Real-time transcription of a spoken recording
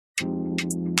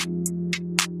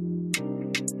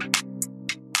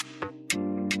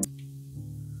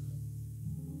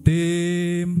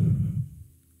dia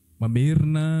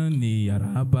mamerina ny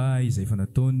araba izay efa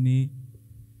nataony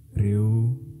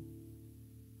reo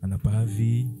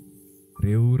anabavy,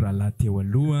 reo rahalahy teo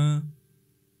aloha.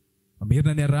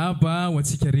 Mamerina ny araba ho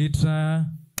antsika rehetra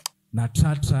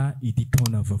natratra ity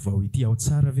taona vaovao ity. Ao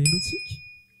tsara ve aloha tsika?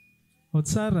 Ao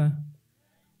tsara?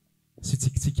 Sy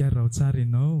tsikitsika ary ao tsara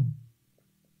ianao?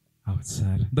 Ao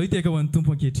tsara. Ndao hiteka ho an'ny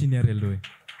tompo ankehitriny ary aloha.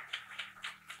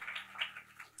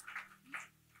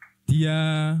 Dia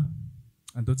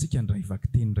andaontsika andray vaky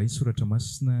teny iray soratra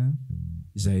masina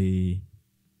izay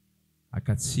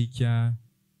akatsika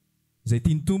izay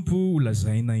tiany tompo ho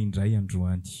lazaina indray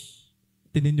androany.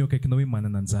 Teneny eo akaikinao hoe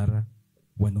manana anjara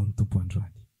ho anao ny tompo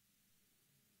androany.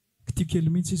 Kitio kely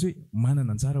mihitsy izy hoe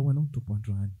manana anjara ho anao ny tompo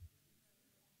androany.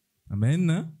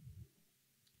 Amen.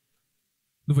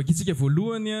 Novakitsika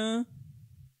voalohany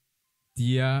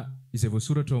dia izay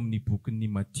voasoratra ao amin'ny bokin'ny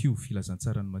Matio,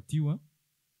 filazantsara ny Matio,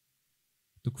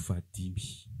 toko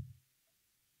 5.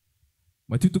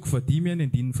 Matio toko 5 ny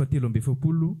andininy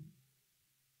 7:70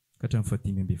 ka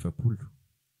hatramin'ny 7:70.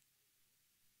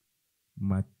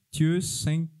 Matthieu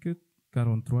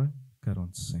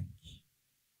 5:43-45.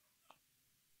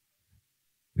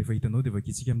 Rehefa hitanao dia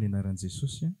vakitsika amin'ny anaran'i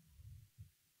Jesosy.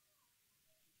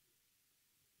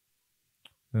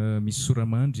 Misy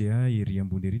soramandry ery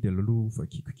ambony ery dia aloha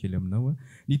vakiko kely aminao.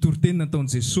 Ny toriteny nataon'i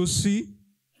Jesosy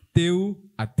teo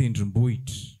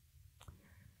atendrombohitra.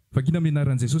 Vakina amin'ny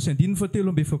anaran'i Jesosy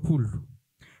 7:70.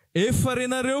 Efa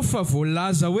renareo fa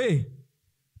voalaza hoe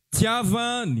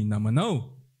tiava ny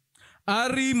namanao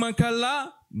ary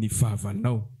mankala ny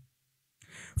fahavalonao.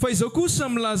 Fa izao kosa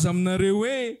milaza aminareo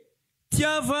hoe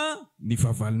tiava ny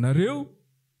fahavalonareo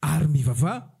ary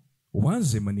mivavah ho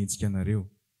an'izay manenjika anareo,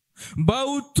 mba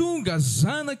ho tonga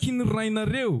zanaky ny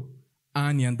rainareo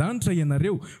any an-danitra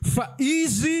ianareo, fa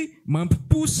izy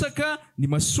mampiposaka ny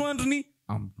masoandrony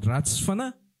amin'ny ratsy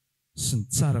fanahy sy ny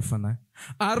tsara fanahy,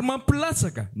 ary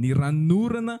mampilatsaka ny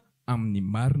ranon'orana amin'ny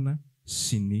marina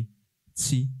sy ny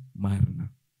tsy marina.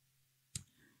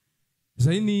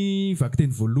 Zay ny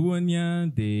vakiteny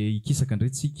voalohany dia ikisaka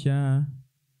indray tsika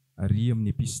ary amin'ny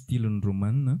epistiliny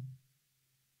Romanina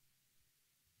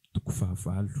toko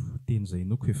 9. Teny izay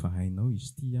inoko efa hainao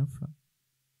izy ity fa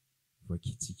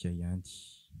vakitsika ihany.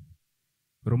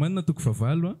 Romanina toko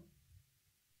 9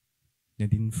 ny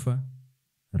andininy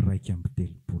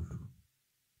 1:30.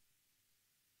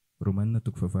 Romanina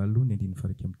toko 9 ny andininy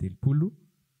 1:30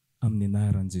 amin'ny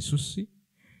anaran'i Jesosy.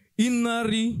 Inona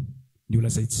ary ny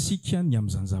olazaintsika ny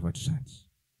amin'izany zavatra izany?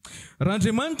 Raha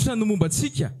Andriamanitra no momba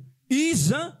antsika,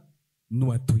 iza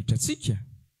no atohitra antsika?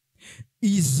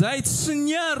 Izay tsy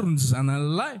niaro ny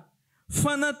zanany lahy,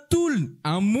 fa natolony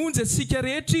hamonjy antsika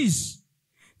rehetra izy.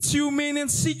 Tsy omeny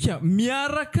antsika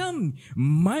miaraka aminy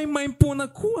maimaim-poana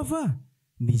koa va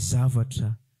ny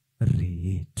zavatra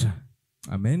rehetra.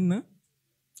 Amen.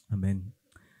 Amen.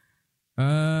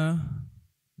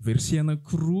 Verset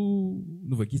anankiroa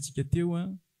novakitsika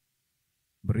teo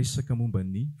miresaka momba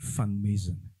ny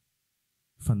fanomezana.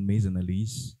 Fanomezana le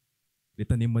izy. Le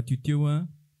tany amin'ny Matio teo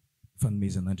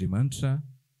fanomezan'Andriamanitra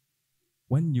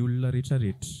ho an'ny olona rehetra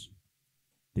rehetra.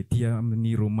 Dia tia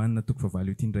amin'ny Romanina toko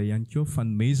 9 ity indray ihany koa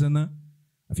fanomezana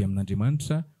avy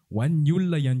amin'Andriamanitra ho an'ny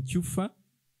olona ihany koa, fa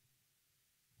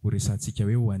ho resantsika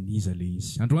hoe ho aniza le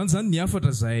izy. Androany zany ny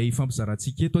afatra izay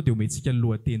fampizarantsika eto dia omentsika ny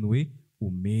lohateny hoe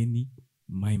omeny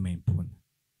maimaim-poana.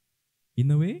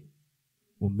 Inona hoe?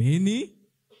 Omeny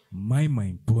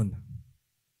maimaim-poana.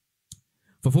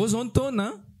 Vaovao zao ny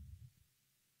taona,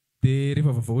 dia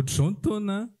rehefa vaovao ohatr'izao ny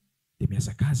taona dia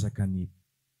mihazakazaka ny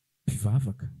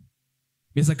mpivavaka,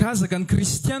 mihazakazaka ny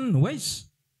kristianina ho aiza?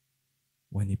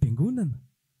 Ho any am-piangonana,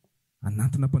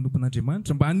 anatona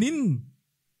mpanompon'Andriamanitra mba haninona?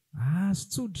 Azo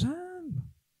tsodrano.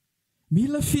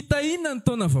 Mila fitahiana ny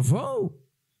taona vaovao.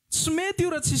 Tsy mety io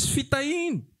raha tsy misy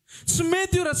fitahiana, tsy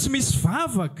mety io raha tsy misy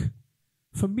vavaka,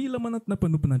 fa mila manatona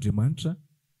mpanompon'Andriamanitra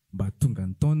mba hatonga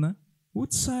ny taona ho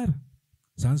tsara.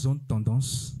 Zany zao ny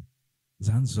tendance,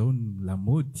 zany zao ny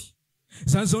lamody,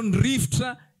 zany zao ny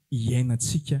rivotra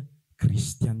iainantsika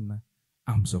kristianina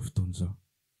amin'izao fotoana izao.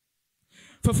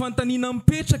 Fa fanontaniana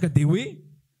mipetraka dia hoe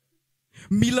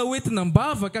mila hoentina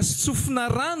mbavaka sy tsofina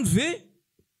rano ve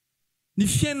ny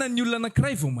fiainan'ny olona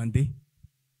anankiray vao mandeha?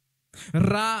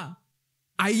 Raha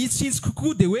ahitsitsy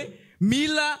kokoa dia hoe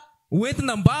mila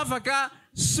hoentina mbavaka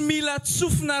sy mila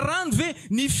tsofina rano ve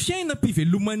ny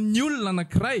fiainam-piveloman'ny olona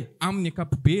anankiray amin'ny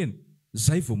ankapobeny?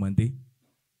 Zay vao mandeha.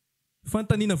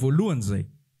 Fanontaniana voalohany zay.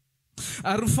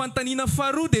 Ary ny fanontaniana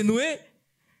faharoa dia ny hoe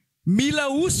mila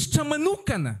ositra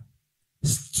manokana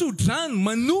sy tsodrano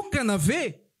manokana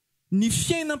ve ny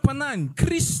fiainam-panahy ny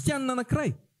kristianina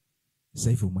anankiray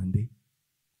zay vao mandeha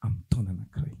amin'ny taona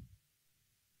anankiray.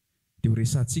 Dia ho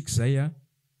resantsika izay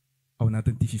ao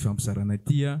anatin'ity fifampizarana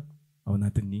ity ao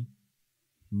anatin'ny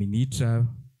minitra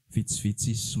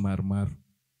vitsivitsy sy maromaro.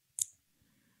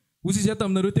 Ozy izy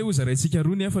taminareo teo zaraintsika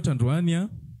roa ny afatra androany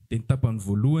dia ny tapany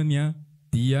voalohany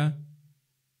dia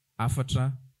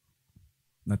afatra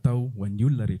natao ho an'ny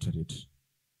olona rehetrarehetra,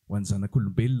 ho an'ny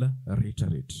zanak'olombelona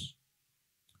rehetrarehetra.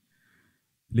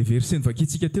 Le verset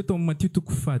nivakiantsika teo tao amin'ny Matthieu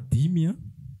 5:7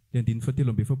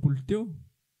 teo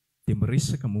dia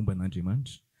miresaka momba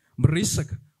an'Andriamanitra,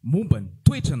 miresaka momba ny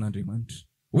toetra an'Andriamanitra,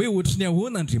 hoe ohatry ny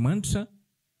ahoana Andriamanitra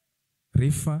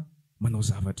rehefa manao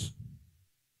zavatra.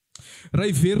 Raha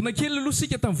iverina kely aloha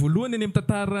sika tamin'ny voalohany any amin'ny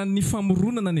tantaran'ny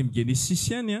famoronana any amin'ny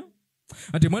Genesisy any,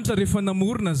 Andriamanitra rehefa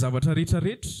namorona ny zavatra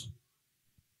rehetrarehetra,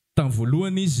 tamin'ny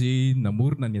voalohany izy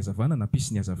namorona ny hazavana,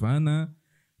 nampisy ny hazavana,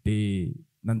 dia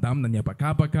nandamina ny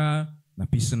habakabaka,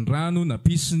 nampisy ny rano,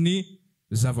 nampisy ny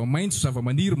zava-maitso,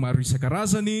 zava-maniry maro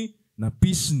isan-karazany,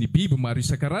 nampisy ny biby maro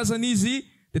isan-karazany izy,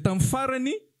 dia tamin'ny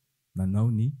farany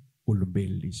nanao ny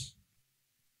olombelona izy.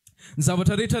 Ny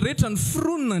zavatra rehetrarehetra ny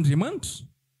fironon'Andriamanitra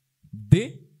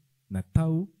dia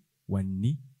natao ho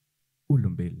an'ny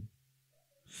olombelona.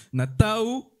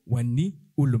 Natao ho an'ny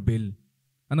olombelona.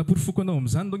 Anaporofoko anao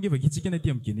amin'izany aloha vakiantsika ny aty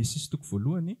amin'ny Genesisy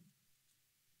 1.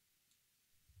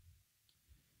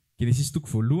 Genesisy 1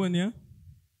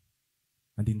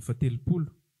 7.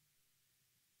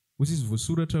 Ozy izy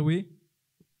voasoratra hoe: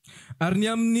 ary ny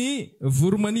amin'ny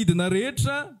voromanidina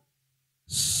rehetra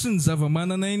sy ny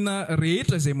zava-mananaina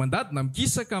rehetra izay mandadina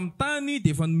mikisaka amin'ny tany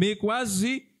dia efa nomeko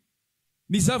azy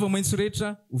ny zava-maitso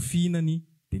rehetra ho fihinany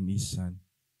dia nisy izany.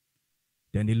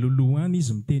 Dia any alolohany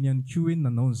izy miteny ihany koa hoe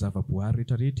nanao ny zava-boary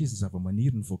rehetrarehetra izy, ny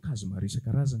zava-maniry, ny voankazo maro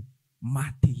isan-karazany,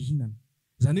 mate hihinana.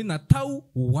 Izany hoe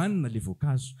natao hohanina le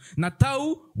voankazo,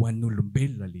 natao ho an'ny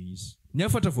olombelona le izy. Ny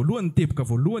afatra voalohany, ny teboka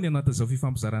voalohany anatin'izao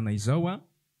fifampizarana izao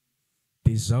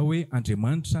dia izao hoe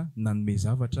Andriamanitra nanome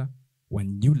zavatra ho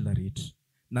an'ny olona rehetra,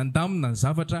 nandamina ny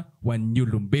zavatra ho an'ny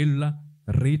olombelona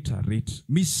rehetrarehetra.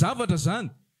 Misy zavatra zany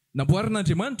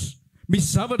namboarin'Andriamanitra,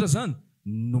 misy zavatra zany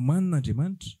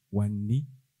nomanin'Andriamanitra ho an'ny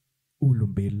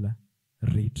olombelona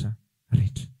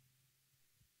rehetrarehetra.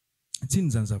 Tsy ny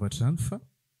zany zavatra zany fa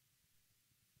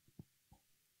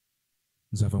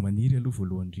ny zava-maniry aloha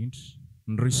voalohany indrindra,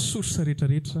 ny resorsa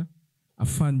rehetrarehetra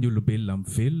ahafahan'ny olombelona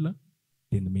mivelona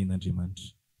dia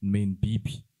nomen'Andriamanitra. Nomeny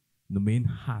biby, nomeny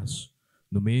hazo,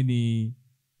 nomeny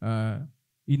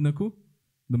inona koa?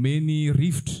 Nomeny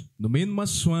rivotra, nomeny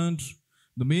masoandro,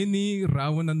 nomeny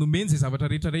rahona, nomeny izay zavatra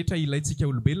rehetrarehetra ilaintsika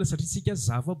olombelona satria tsika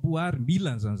zava-boary,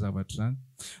 mila an'izany zavatra zany.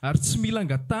 Ary tsy mila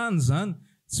angatahana zany,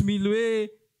 tsy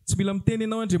mila miteny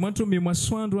ianao Andriamanitra ome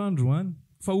masoandro androany,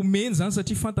 fa omeny zany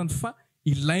satria fantany fa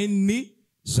ilain'ny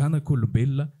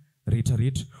zanak'olombelona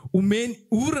rehetrarehetra. Omeny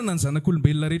orana ny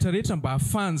zanak'olombelona rehetrarehetra mba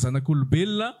hahafahan'ny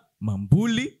zanak'olombelona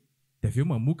mamboly dia avy eo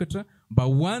mamokatra mba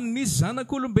ho an'ny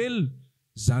zanak'olombelona.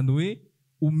 Izany hoe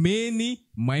omeny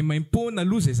maimaim-poana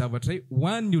aloha izay zavatra ho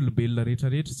an'ny olombelona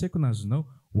rehetrarehetra, tsy haiko nazonao,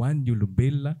 ho an'ny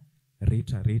olombelona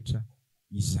rehetrarehetra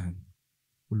izany.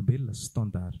 Olombelona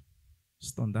standard.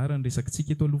 Standard ny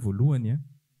resakintsika eto aloha voalohany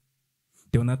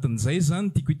dia ao anatin'izay zany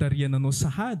tiako hitariana anao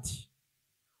sahady.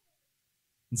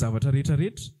 Ny zavatra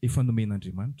rehetrarehetra efa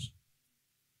nomen'Andriamanitra.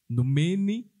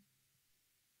 Nomeny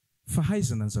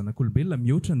fahaizana ny zanak'olombelona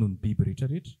mihoatra noho ny biby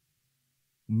rehetrarehetra.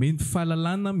 Nomeny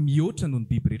fahalalana mihoatra noho ny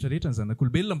biby rehetrarehetra ny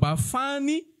zanak'olombelona mba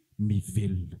hahafahany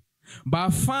mivelona, mba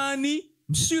hahafahany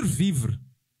misurvivre.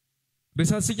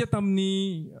 Resantsika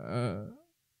tamin'ny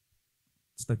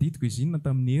tsy tadidiko izy inona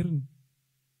tamin'ny heriny,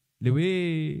 le hoe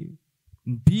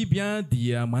ny biby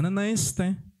dia manana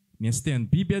instinct. Ny instinct ny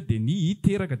biby dia ny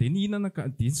hiteraka, dia ny hihinana,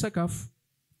 dia ny sakafo.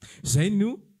 Izay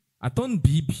no ataon'ny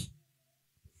biby.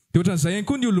 Dia ohatran'izay ihany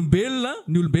koa ny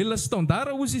olombelona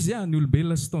standard ozy izy, ny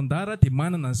olombelona standard dia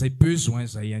manana an'izay besoin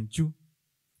izay ihany koa.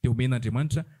 Dia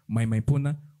omen'Andriamanitra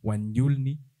maimaim-poana ho an'ny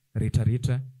olony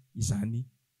rehetrarehetra izany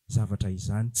zavatra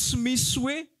izany. Tsy misy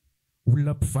hoe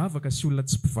olona mpivavaka sy olona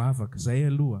tsy mpivavaka, izay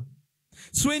aloha.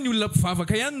 Tsy hoe ny olona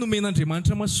mpivavaka ihany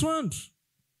nomen'Andriamanitra masoandro.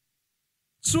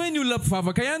 Tsy hoe ny olona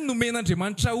mpivavaka ihany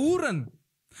nomen'Andriamanitra orana,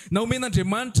 na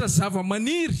omen'Andriamanitra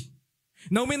zava-maniry,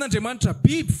 na omen'Andriamanitra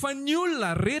biby, fa ny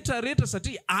olona rehetrarehetra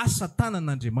satria asa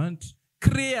tanan'Andriamanitra,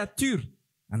 créature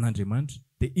an'Andriamanitra,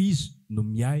 dia izy no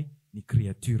mihay ny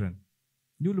créaturany.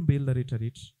 Ny olombelona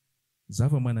rehetrarehetra,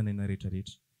 zava-mananaina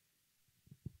rehetrarehetra.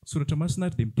 Soratra masina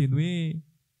ary dia miteny hoe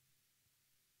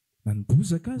na ny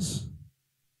bozaka aza,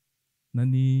 na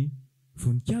ny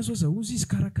voninkazo aza ozy izy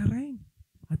karakarainy,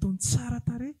 ataony tsara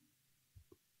tarehy.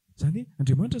 Izany hoe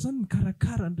Andriamanitra zany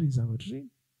mikarakara an'ireny zavatra ireny.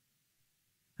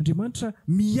 Andriamanitra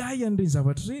miay an'ireny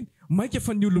zavatra ireny. Maika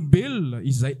fa ny olombelona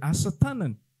izay asa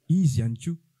tanany, izy ihany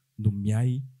koa no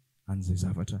miay an'izay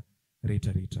zavatra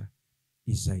rehetrarehetra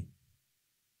izay.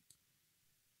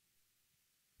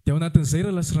 Dia ao anatin'izay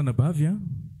raha lasirana-bavy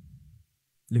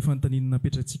ilay fanontaniana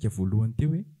napetratsika voalohany teo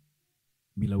hoe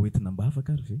mila hoentina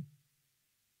mbavaka ary ve?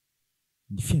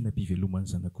 Ny fiainam-piveloman'ny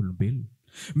zanak'olombelona.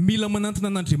 Mila manantona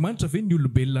an'Andriamanitra ve ny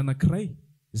olombelona anankiray?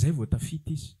 Izay vao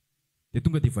tafita izy. Dia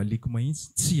tonga dia valiko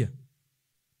mahitsy, tsia.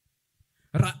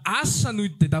 Raha asa no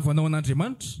tadiavanao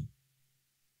an'Andriamanitra,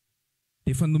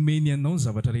 dia efa nomeny anao ny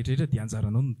zavatra rehetrarehetra dia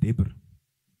anjaranao no midebra.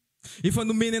 Efa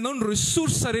nomeny anao ny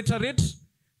resursa rehetrarehetra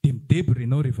dia midebra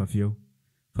ianao rehefa avy eo.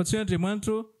 Fa tsy hoe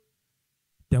Andriamanitra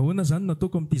dia ahoana izany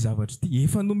nataoko amin'ity zavatra ity?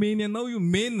 Efa nomeny anao io,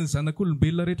 meny ny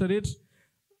zanak'olombelona rehetrarehetra.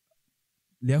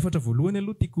 Ilay afatra voalohany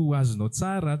aloha tiako azonao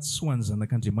tsara, tsy ho an'ny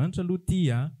zanak'Andriamanitra aloha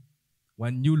ity ho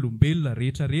an'ny olombelona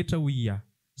rehetrarehetra hoy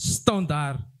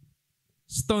standard.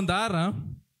 Standard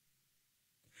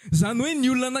izany hoe ny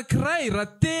olona anankiray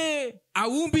raha te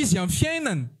aomby izy amin'ny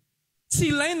fiainany, tsy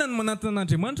ilaina ny manantona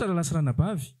an'Andriamanitra raha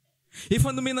lasirana-bavy.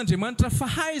 Efa nomen'Andriamanitra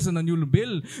fahaizana ny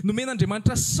olombelona,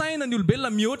 nomen'Andriamanitra saina ny olombelona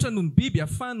mihoatra noho ny biby,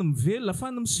 ahafahany mivelona,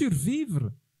 ahafahany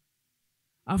misurvivre,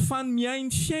 ahafahany miay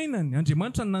ny fiainany.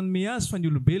 Andriamanitra nanome azy fa ny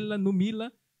olombelona no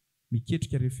mila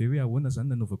miketrika rehefa hoe ahoana izany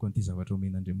nanaovako an'ity zavatra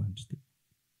omen'Andriamanitra ity.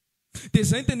 Dia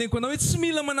izay teneniko anao hoe tsy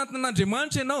mila manantona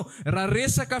an'Andriamanitra ianao raha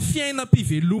resaka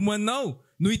fiainam-pivelomanao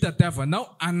no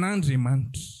hitadiavanao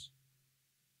an'Andriamanitra.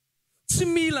 Tsy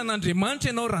mila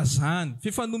an'Andriamanitra ianao raha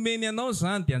zany, fa nomeny anao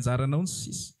zany dia anjaranao ny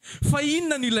sisa. Fa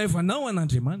inona no ilaivanao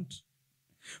an'Andriamanitra?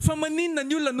 Fa maninona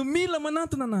ny olona no mila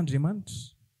manantona an'Andriamanitra?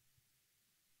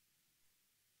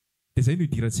 Dia izay no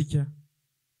hidirantsika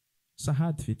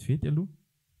sahady vetivety aloha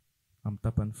amin'ny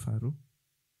tapany faharoa.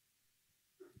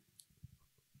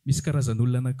 Misy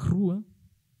karazan'olona anankiroa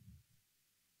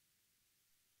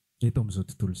eto amin'izao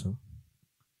tontolo izao.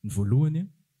 Ny voalohany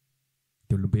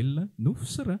dia olombelona nofo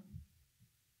sy rà.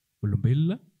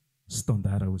 Olombelona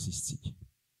standard hozy isitsika.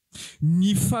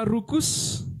 Ny faharoa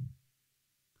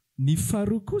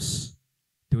kosa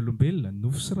dia olombelona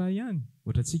nofo sy rà ihany,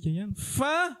 ohatratsika ihany,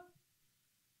 fa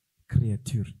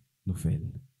créature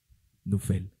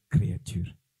nouvelle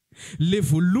créature. Le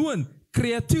voalohany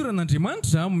créature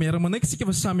an'Andriamanitra, miara-manaiky isika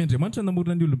fa samy Andriamanitra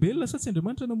namorona ny olombelona sa tsy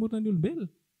Andriamanitra namorona ny olombelona?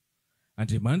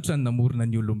 Andriamanitra namorona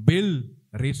ny olombelona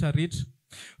rehetrarehetra.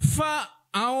 Fa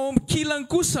ao ankilany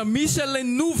kosa misy ilay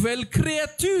nouvelle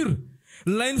créature,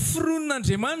 ilay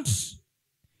noforonon'Andriamanitra,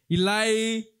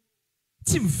 ilay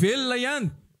tsy mivelona ihany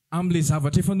amin'ilay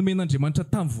zavatra efa nomen'Andriamanitra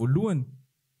tamin'ny voalohany.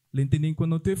 Ilay niteneniko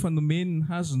anao teo efa nomeny ny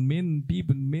hazo, nomeny ny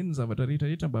biby, nomeny ny zavatra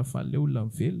rehetrarehetra mba hahafahan'ilay olona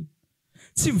mivelona.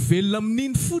 Tsy mivelona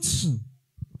amin'iny fotsiny,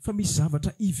 fa misy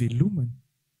zavatra ivelomany.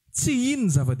 Tsy iny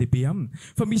ny zava-dehibe aminy,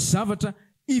 fa misy zavatra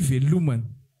ivelomany.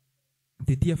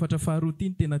 Dia ity afatra faharoa ity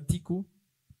ny tena tiako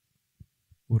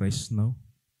ho raisinao.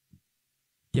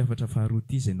 Ity afatra faharoa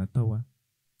ity izay natao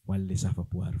ho an'ilay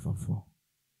zava-boahary vaovao.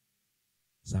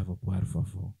 Zava-boahary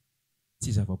vaovao.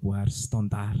 Tsy zava-boahary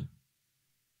standard.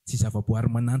 Tsy zava-boahary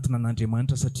manantona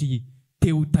an'Andriamanitra satria te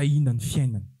ho tahiana ny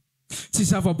fiainany. Tsy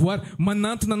zava-boahary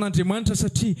manantona an'Andriamanitra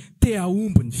satria te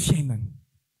ahomby ny fiainany.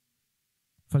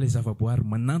 Fa ilay zava-boahary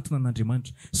manantona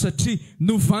an'Andriamanitra satria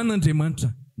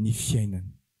novan'Andriamanitra ny fiainany.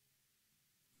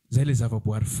 Izay ilay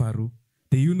zava-boahary faharoa.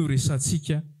 Dia io no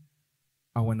resantsika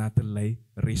ao anatin'ilay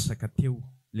resaka teo,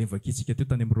 ilay nivakiantsika teo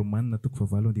tany amin'ny Romanina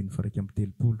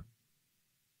 9:1-7.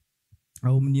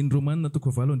 Ao amin'iny Romanina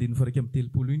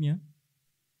 9:1-7 iny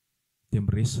dia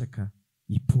miresaka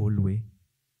i Paoly hoe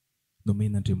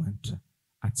nomen'Andriamanitra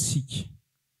atsika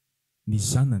ny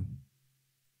zanany.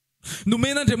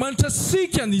 Nomen'Andriamanitra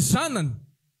atsika ny zanany.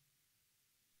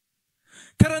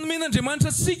 Ka raha nomen'Andriamanitra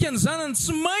atsika ny zanany,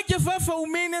 tsy mainka fa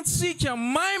omeny antsika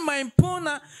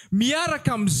maimaim-poana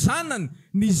miaraka amin'ny zanany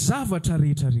ny zavatra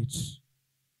rehetrarehetra.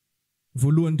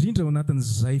 Voalohany indrindra ao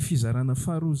anatin'izay fizarana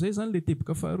faharoa izay izany ilay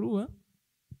teboka faharoa.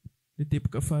 Ilay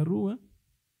teboka faharoa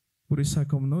ho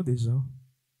resaka aminao dia izao.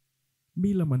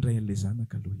 Mila mandray an'ilay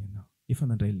zanaka aloha ianao. Efa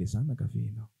nandray an'ilay zanaka ve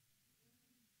ianao?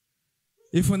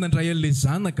 Efa nandray an'ilay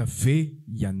zanaka ve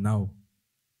ianao?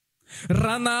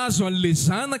 Raha nahazo an'ilay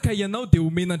zanaka ianao dia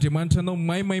omen'Andriamanitra anao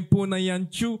maimaim-poana ihany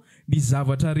koa ny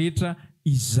zavatra rehetra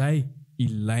izay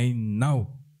ilainao.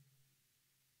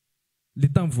 Ilay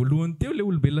tamin'ny voalohany teo ilay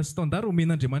olombelona standard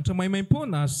omen'Andriamanitra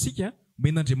maimaim-poana, azosika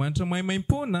omen'Andriamanitra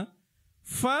maimaim-poana,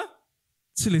 fa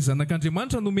tsy ilay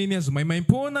zanak'Andriamanitra nomeny azy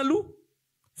maimaim-poana aloha,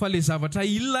 fa ilay zavatra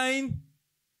ilainy,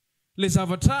 ilay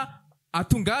zavatra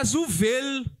atonga azy ho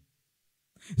velona.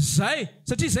 Zay,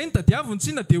 satria izay ny tadiaviny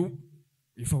tsy na dia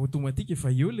efa automatika efa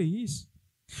eo ilay izy.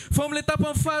 Fa amin'ilay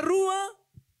tapany faharoa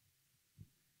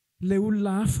ilay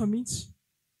olona hafa mihitsy.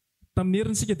 Tamin'ny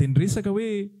herintsika dia niresaka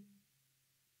hoe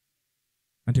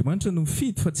Andriamanitra no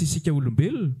mifidy fa tsy isika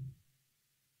olombelona.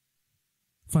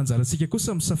 Fanjarantsika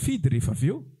kosa misafidy rehefa avy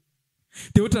eo.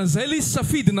 Dia ohatran'izay ilay izy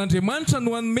safidin'Andriamanitra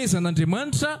no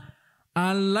hanomezan'Andriamanitra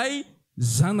an'ilay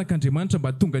zanak'Andriamanitra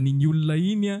mba tonga n'iny olona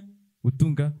iny ho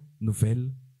tonga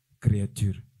nouvelle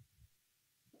créature.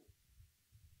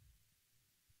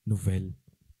 Nouvelle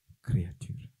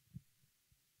créature.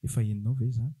 Efa henonao ve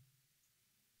izany?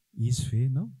 Izy ve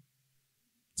ianao?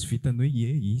 Tsy vitany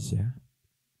hoe izy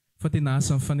fa tena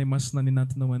asa ny fanahy masina ny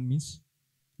anatinao any mihitsy.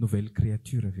 Nouvelle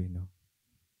créature ve ianao?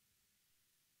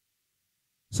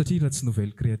 Satria raha tsy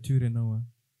nouvelle créature ianao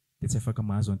dia tsy afaka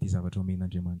mahazo an'ity zavatra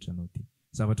omen'Andriamanitra anao ity.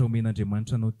 Zavatra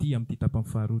omen'Andriamanitra anao ity amin'ity tapany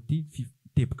faharoa ity,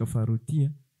 fitebaka faharoa ity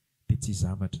dia tsy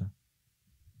zavatra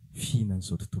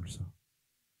fihinan'izao tontolo izao.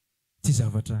 Tsy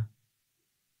zavatra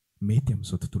mety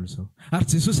amin'izao tontolo izao. Ary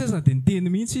Jesosy aza dia niteny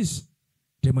mihitsy izy.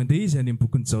 Dia mandeha izy any amin'ny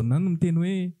bokin'ny Jaona any no miteny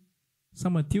hoe sa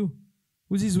Mateo.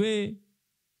 Hozy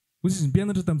izy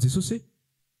mpianatra tamin'i Jesosy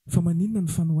hoe fa maninona ny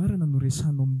fanoharana no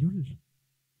resanao amin'ny olona?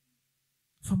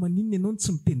 Fa maninona ianao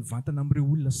tsy miteny vantana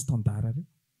amin'ireo olona standard ireo?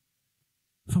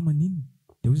 Fa maninona?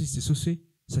 Dia hozy izy Jesosy hoe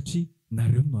satria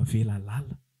nareo no avela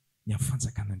lala ny amin'ny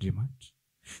fanjakan'Andriamanitra.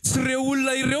 Tsy ireo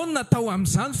olona ireo no natao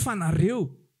amin'izany fa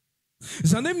nareo.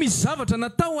 Izany hoe misy zavatra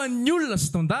natao an'ny olona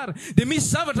standard dia misy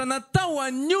zavatra natao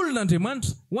an'ny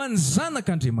olon'Andriamanitra, ho an'ny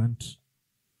zanak'Andriamanitra.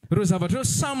 Ireo zavatra ireo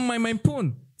samy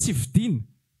maimaim-poana, tsy vidiana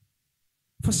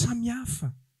fa samy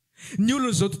hafa. Ny olona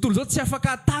izao tontolo izao tsy afaka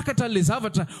hatakatra ilay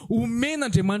zavatra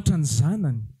omen'Andriamanitra ny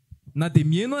zanany. Na dia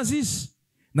mihaino azy izy,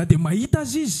 na dia mahita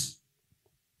azy izy,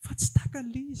 fa tsy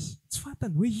takan'ilay izy. Tsy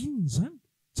fantany hoe inona izany?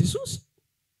 Jesosy?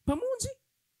 Mpamonjy?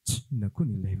 Tsy inona koa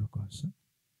ny ilaivako an'izany.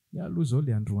 Aloha izao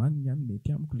ilay androany ihany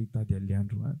mety amiko ilay tady an'ilay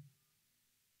androany.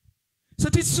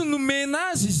 Satria tsy nomena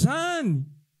azy izany,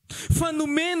 fa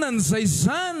nomena n'izay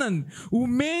zanany,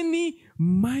 omeny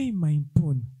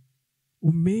maimaim-poana.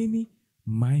 Omeny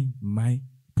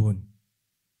maimaim-poana.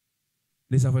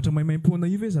 Ilay zavatra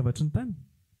maimaim-poana io ve zavatra ny tany?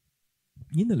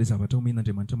 Inona ilay zavatra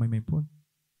omen'Andriamanitra maimaim-poana?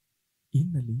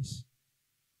 Inona ilay izy?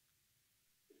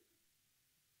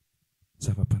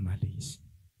 Zava-panahy ilay izy.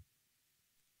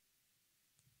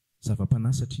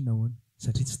 Zava-panahy satria nahoana?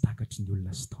 Satria tsy takatry ny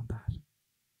olona standard.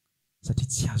 Satria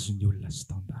tsy azon'ny olona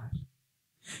standard.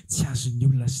 Tsy azon'ny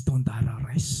olona standard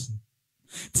raisina.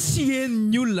 Tsy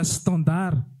henon'ny olona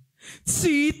standard. Tsy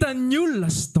hitan'ny olona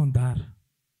standard.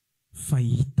 Fa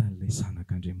hitan'ilay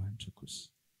zanak'Andriamanitra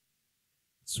kosa.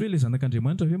 Tsy hoe ilay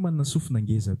zanak'Andriamanitra hoe manana sofina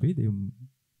ngeza be dia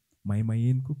mahay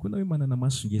maheno kokoa, na hoe manana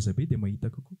maso ngeza be dia mahita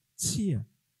kokoa. Tsy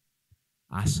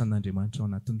asan'Andriamanitra ao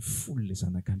anatin'ny folo ilay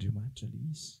zanak'Andriamanitra ilay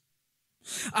izy.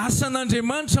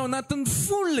 Asan'Andriamanitra ao anatin'ny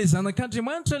folo ilay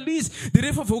zanak'Andriamanitra ilay izy. Dia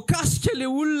rehefa voakasika ilay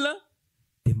olona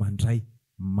dia mandray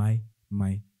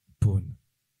maimaim-poana.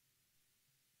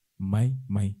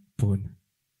 Maimaim-poana.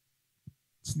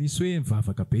 Tsy nisy hoe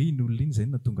mivavaka be iny olona iny izay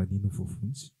no nahatonga an'iny ho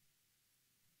vovonjy.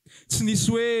 Tsy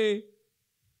nisy hoe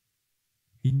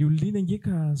iny olona iny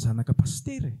angeka zanaka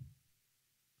pastera.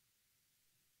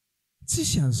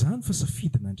 Tsisy an'izany fa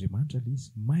safidin'Andriamanitra ilay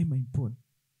izy. Maimaim-poana.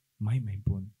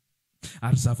 Maimaim-poana.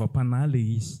 Ary zava-panahy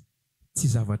ilay izy. Tsy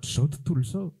zavatra izao tontolo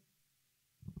izao.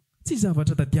 Tsy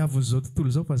zavatra tadiavin'izao tontolo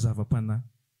izao fa zava-panahy.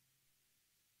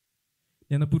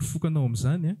 Ny anam-porofokanao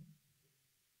amin'izany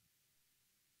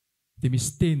dia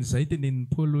misy teny izay tenenin'i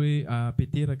Paoly hoe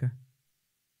Peteraka.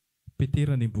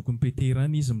 Petera ny bokin'ny Petera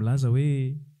any izy milaza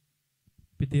hoe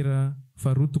Petera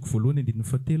faharoa toko voalohany andininy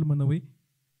fahatelo manao hoe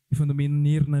efa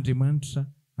nomen'ny herin'Andriamanitra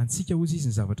antsika hozy izy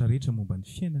ny zavatra rehetra momba ny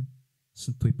fiainana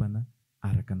sy ny toe-panahy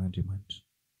araka an'Andriamanitra.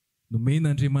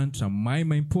 Nomen'Andriamanitra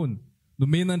maimaim-poana.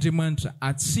 Nomen'Andriamanitra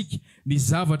antsika ny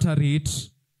zavatra rehetra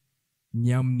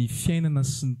ny amin'ny fiainana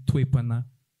sy ny toe-panahy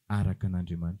araka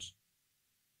an'Andriamanitra.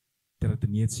 Dia raha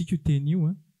diniantsika io teny io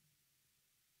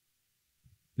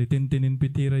ilay tenitenen'i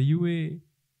Petera io hoe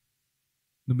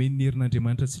nomen'ny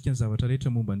herin'Andriamanitra antsika ny zavatra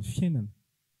rehetra momba ny fiainana.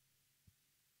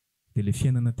 Dia ilay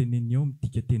fiainana teneniny ao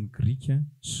midika teny Grika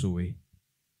zoe.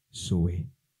 Zoe.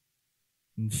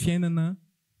 Ny fiainana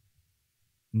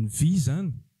ny vy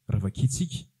izany raha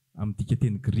vakitsika amin'ny dika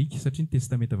teny Grika satria ny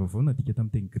testamenta vaovao nadika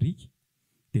tamin'ny teny Grika.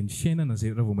 Dia ny fiainana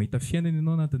izay raha vao mahita fiainana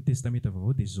ianao anatin'ny testamenta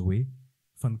vaovao dia zoe.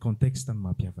 Fa ny konteksta ny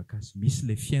mampiavaka azy. Misy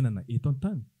ilay fiainana eto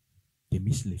an-tany dia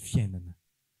misy ilay fiainana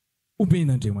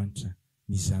omen'Andriamanitra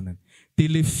ny zanany. Dia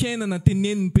ilay fiainana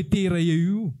tenenin'ny Petera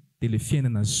io dia ilay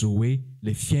fiainana zoe,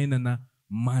 ilay fiainana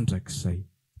mandrakizay.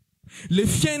 Ilay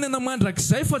fiainana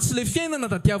mandrakizay fa tsy ilay fiainana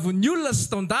tadiavin'ny olona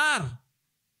standard.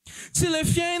 Tsy ilay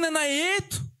fiainana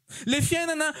eto, ilay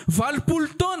fiainana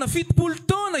 20 taona, 70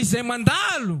 taona izay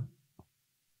mandalo.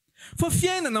 Fa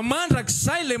fiainana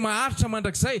mandrakizay ilay maharitra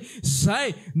mandrakizay,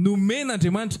 zay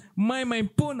nomen'Andriamanitra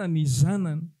maimaim-poana ny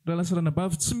zanany. Raha lasa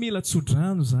ranabavy, tsy mila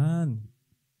tsodrano zany.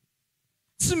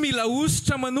 Tsy mila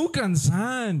ositra manokana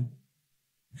zany.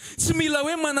 Tsy mila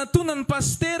hoe manatona ny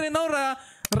paster ianao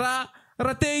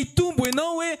raha te hitombo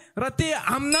ianao hoe raha te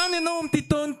aminany ianao amin'ity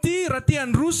taona ity, raha te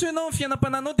handroso ianao amin'ny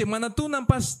fiainam-pananao dia manatona ny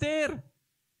paster.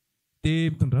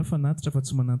 Dia mitondra fanatitra fa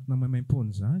tsy manatona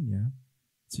maimaim-poana zany a.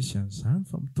 Tsisy an'izany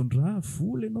fa mitondra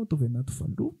vola ianao tovy anaty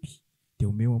valopy dia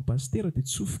omeo amin'ny paster dia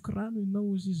tsofoka rano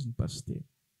ianao izy ny paster.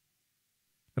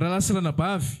 Raha lasa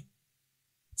ranabavy,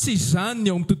 tsy izany ny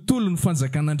ao amin'ny tontolon'ny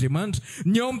fanjakan'Andriamanitra.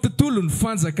 Ny ao amin'ny tontolon'ny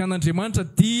fanjakan'Andriamanitra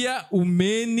dia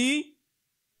omeny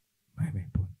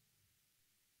maimaim-poana.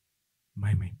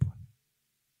 Maimaim-poana.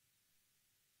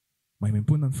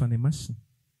 Maimaim-poana ny fanahy masina.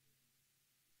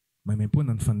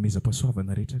 Maimaim-poana ny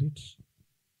fanomezam-pahasoavana rehetrarehetra.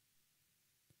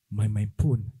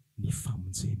 Maimaim-poana ny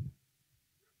famonjena.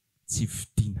 Tsy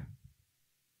vidiana.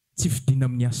 Tsy vidiana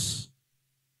amin'ny asa.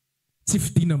 Tsy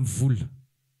vidiana amin'ny vola.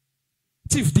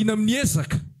 Tsy vidiana amin'ny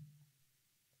ezaka.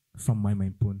 Fa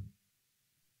maimaim-poana.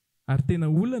 Ary tena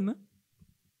olana,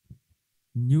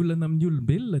 ny olana amin'ny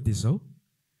olombelona dia izao.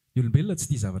 Ny olombelona tsy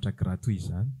tia zavatra gratuit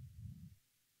izany.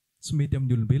 Tsy mety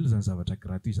amin'ny olombelona izany zavatra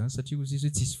gratuit izany satria ozy izy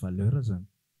hoe tsisy valeur izany.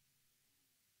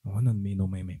 Ahoana no menao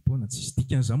maimaim-poana, tsisy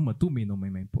dikan'izany matoa menao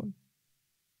maimaim-poana.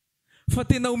 Fa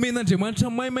tena omen'Andriamanitra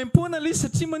maimaim-poana ilay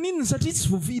satria maninona? Satria tsy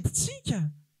voavidintsika.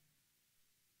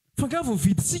 Fa nga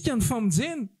voavidintsika ny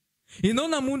famonjena. Ianao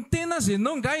namono tena azy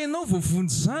ianao, nga ianao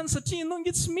voavonjy izany satria ianao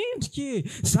nge tsy mendrika e.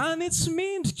 Zany tsy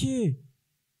mendrika e.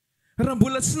 Raha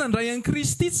mbola tsy nandray an'i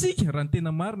Kristy isika, raha ny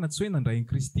tena marina tsy hoe nandray an'i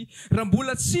Kristy, raha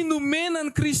mbola tsy nomena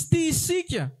an'i Kristy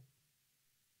isika,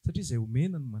 satria izay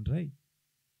omena no mandray.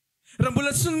 Raha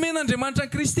mbola tsy nomen'Andriamanitra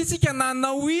an'i Kristy isika na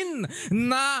hanao inona,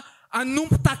 na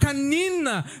hanompo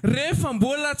takan'inona, rehefa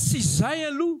mbola tsy izay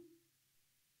aloha,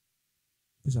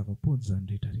 dia zava-poana izany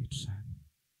rehetrarehetra izany.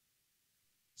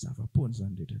 Zava-poana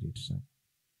izany rehetrarehetra izany.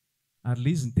 Ary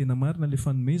ilay izy ny tena marina ilay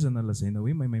fanomezana lazaina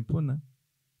hoe maimaim-poana,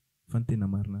 fa ny tena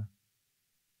marina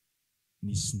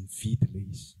nisy nividy ilay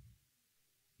izy.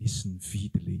 Nisy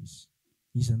nividy ilay izy.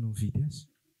 Iza no nividy azy?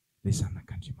 Ilay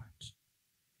zanak'Andriamanitra.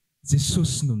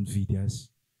 Jesosy no nividy azy.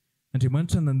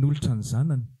 Andriamanitra nanolotra ny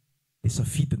zanany, dia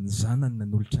safidy ny zanany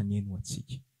nanolotra ny ainy ho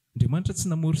antsika. Andriamanitra tsy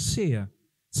namorsea,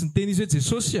 tsy niteny izy hoe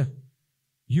Jesosy a,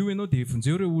 io ianao dia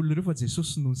vonjeo ireo olona ireo fa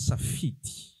Jesosy no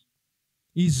nisafidy.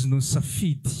 Izy no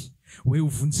nisafidy hoe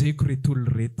hovonjeko reto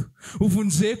olona reto.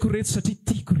 Hovonjeko reto satria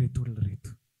tiako reto olona reto.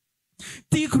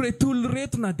 Tiako reto olona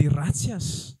reto na dia ratsy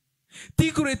azy.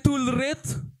 Tiako reto olona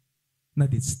reto na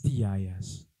dia tsy tia ahy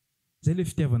azy. Izay ilay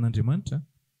fitiavan'Andriamanitra.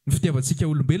 Ny fitiavantsika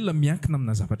olombelona miankina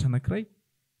amina zavatra anankiray.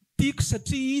 Tiako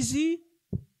satria izy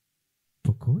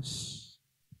bokosy.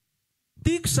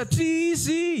 Tiako satria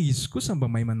izy kosa mba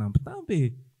mahay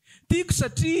manambitamby. Tiako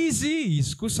satria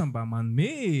izy kosa mba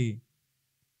manome.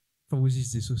 Fa hozy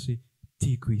izy Jesosy,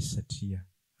 tiako izy satria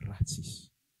ratsy izy.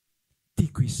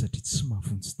 Tiako izy satria tsy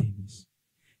mahavonjy tena izy.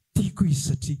 Tiako izy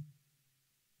satria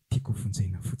tiako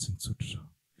vonjena fotsiny tsotra izao.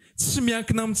 Tsy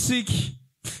miankina amintsika.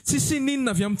 Tsy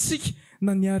sininina avy amintsika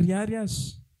na niariary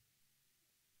azy.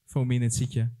 Fa omeny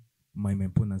antsika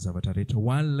maimaim-poana ny zavatra rehetra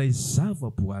ho an'ilay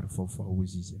zava-boary vaovao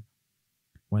izy izy.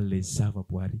 Ho an'ilay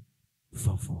zava-boary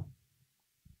vaovao.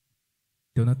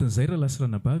 Dia ao anatin'izay raha lasa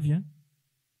ranabavy a,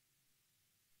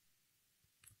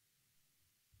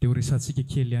 dia ho resantsika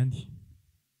kely ihany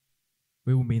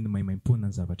hoe omeny maimaim-poana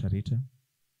ny zavatra rehetra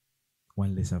ho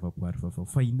an'ilay zava-boary vaovao.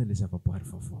 Fa inona ilay zava-boary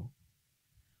vaovao?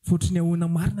 Fotry ny ahoana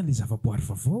marina ilay zava-boary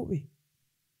vaovao e.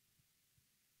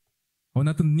 Ao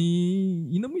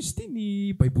anatin'ny inona moa izy ity ny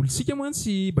baibolintsika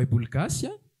mantsy baiboly gasy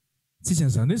a, tsisy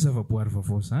an'izany hoe zava-boary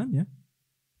vaovao izany a.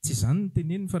 Tsy izany ny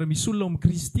teneniny fa raha misy olona ao amin'ny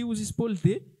Kristy hozy izy Paoly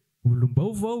dia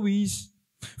olom-baovao izy.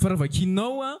 Fa raha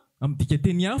vakinao a amin'ny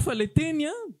dikateny hafa ilay teny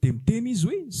a, dia miteny izy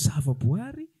hoe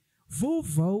zava-boary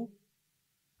vaovao.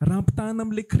 Raha ampitahana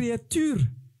amin'ilay créature,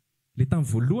 ilay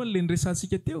tamin'ny voalohany ilay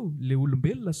niresantsika teo, ilay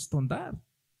olombelona standard,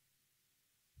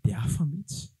 dia hafa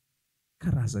mihitsy.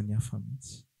 Karazany hafa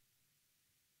mihitsy.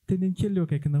 Teneny kely eo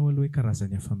akaikinao aloha hoe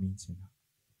karazany hafa mihitsy ianao.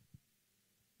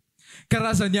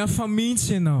 Karazany hafa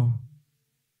mihitsy ianao.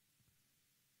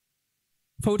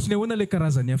 Fa ohatrany ahoana ilay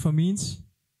karazany hafa mihitsy?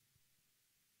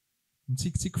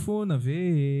 Mitsikitsiky foana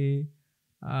ve?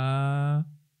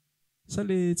 Sa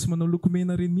ilay tsy manao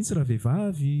lokomena reny mihitsy raha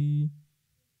vehivavy?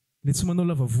 Ilay tsy manao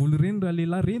lava volo reny raha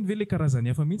lehilahy reny ve ilay karazany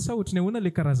hafa mihitsy? Sa ohatrany ahoana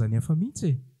ilay karazany hafa mihitsy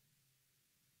e?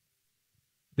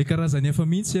 Ilay karazany hafa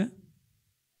mihitsy a?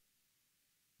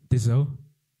 Dia izao.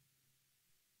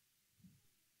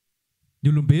 Ny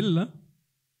olombelona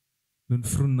no ny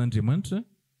fironon'Andriamanitra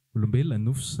olombelona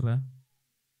nofo sy raha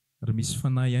ary misy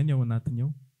fanahy ihany ao anatiny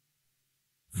ao.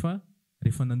 Fa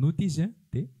rehefa nanota izy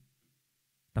dia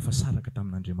tafasaraka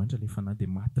tamin'Andriamanitra ilay fanahy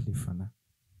dia maty ilay fanahy.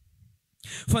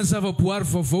 Fa ny zavaboary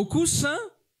vaovao kosa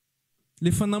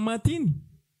ilay fanahy maty iny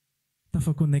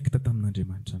tafa-connecta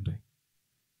tamin'Andriamanitra indray.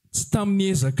 Tsy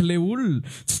tamin'ny ezak'ilay olona,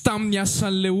 tsy tamin'ny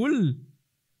asan'ilay olona,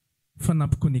 fa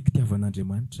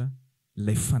nampiconnectiavan'Andriamanitra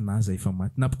ilay fanahy izay efa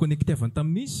maty. Nampiconnectiavany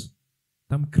tamin'izy,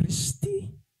 tamin'ny Kristy.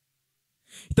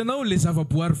 Hitanao ilay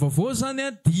zavaboary vaovao zany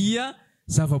dia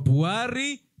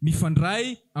zavaboary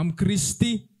mifandray amin'ny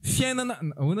Kristy. Fiainana,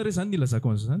 ahoana re zany ny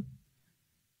ilazako an'izay zany?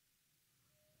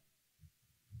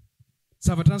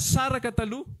 Zavatra nisaraka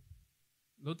taloha.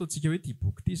 Lao ataontsika hoe ity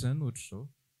boky ity zany ohatra izao.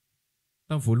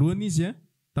 Tamin'ny voalohany izy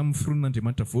tamin'ny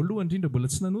fironon'Andriamanitra voalohany indrindra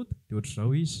mbola tsy nanota dia ohatra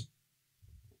izao izy.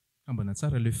 Ambana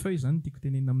tsara le feuille zany tiako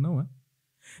tenenina aminao.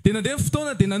 Dia nandeha ny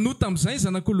fotoana dia nanota amin'izay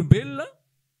zanak'olombelona,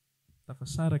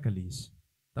 tafasaraka ilay izy.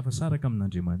 Tafasaraka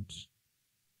amin'Andriamanitra.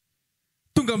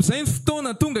 Tonga amin'izay ny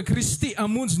fotoana tonga Kristy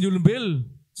hamonjy ny olombelona,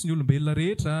 tsy ny olombelona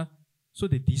rehetra. So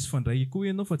dia diso fandray koa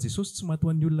ianao fa Jesosy tsy maty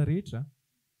ho an'ny olona rehetra.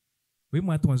 Hoe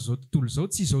maty ho an'izao tontolo izao,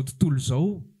 tsy izao tontolo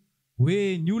izao.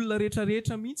 Hoe ny olona rehetra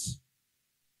rehetra mihitsy.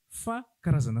 Fa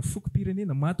karazana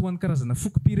fokom-pirenena, maty ho an'ny karazana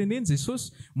fokom-pirenena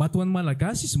Jesosy, maty ho an'ny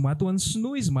malagasy izy, maty ho an'ny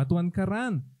sinoa izy, maty ho an'ny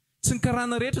karana. Tsy ny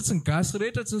karana rehetra, tsy ny gasy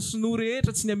rehetra, tsy ny sinoa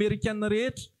rehetra, tsy ny amerikana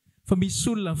rehetra, fa misy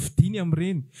olona fidiny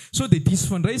amin'ireny. So dia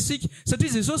diso fandray isika,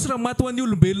 satria Jesosy raha maty ho an'ny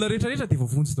olombelona rehetra rehetra dia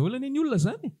voavonjy daholo ny olona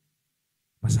zany.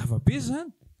 Mazava be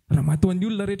zany. Raha maty ho an'ny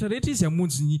olona rehetra rehetra izy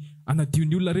hamonjy ny anadio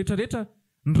ny olona rehetra rehetra,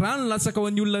 ny rano latsaka ho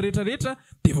an'ny olona rehetra rehetra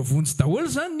dia voavonjy daholo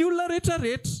zany ny olona rehetra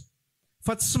rehetra.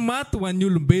 Fa tsy maty ho an'ny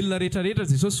olombelona rehetra rehetra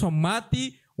Jesosy, fa maty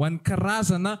ho an'ny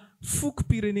karazana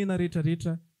fokom-pirenena rehetra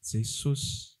rehetra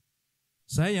Jesosy.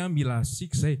 Zay mila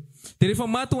asika zay. Dia rehefa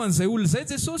maty ho an'izay olona izay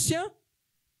Jesosy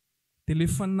dia ilay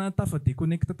fanahy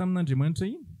tafa-déconnecta tamin'Andriamanitra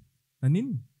iny,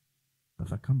 naninona?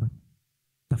 Tafakambana,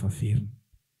 tafaverina,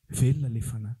 velona ilay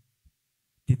fanahy.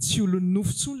 Dia tsy olon'ny nofo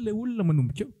intsony ilay olona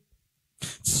manomboka eo.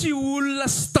 Tsy olona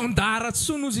standard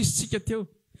intsony ozy izy tsika teo.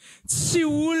 Tsy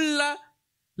olona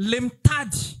le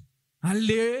mitady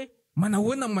an'le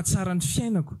manahoana ny mahatsara ny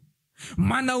fiainako,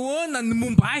 manahoana ny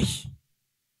momba ahy.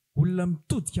 Olona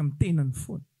mitodika amin'ny tenany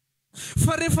foana.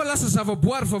 Fa rehefa lasa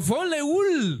zavaboary vaovao ilay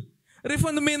olona,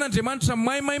 rehefa nomen'Andriamanitra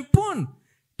maimaim-poana,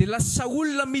 dia lasa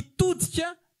olona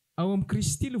mitodika ao amin'ny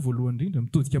Kristy ilay voalohany indrindra,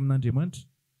 mitodika amin'Andriamanitra.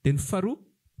 Dia ny faharoa,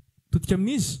 mitodika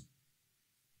amin'izy,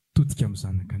 mitodika amin'ny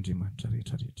zanak'Andriamanitra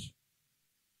rehetra rehetra.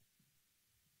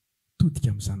 Mitodika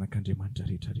amin'ny zanak'Andriamanitra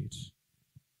rehetra rehetra.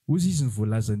 Ozy izy ny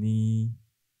voalazany,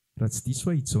 raha tsy diso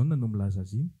fa Jaona no milaza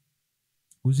azy iny.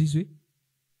 Ozy izy hoe,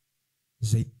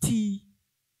 izay tia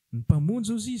ny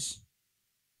mpamonjy ozy izy,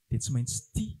 dia tsy maintsy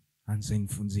tia an'izay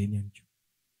nivonjeny ihany koa.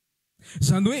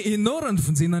 Izany hoe ianao raha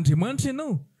nivonjen'Andriamanitra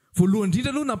ianao, voalohany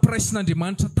indrindra aloha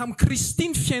namporaisin'Andriamanitra tamin'ny Kristy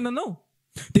ny fiainanao,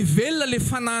 dia velona ilay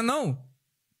fanahinao.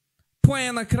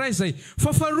 Point anankiray izay. Fa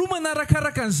faharoa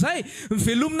manarakaraka an'izay, ny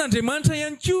velomin'Andriamanitra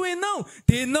ihany koa ianao,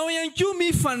 dia ianao ihany koa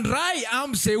mifandray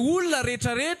amin'izay olona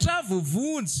rehetra rehetra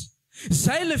voavonjy.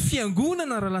 Izay ilay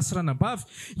fiangonana raha lasy ranabavy.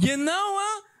 Ianao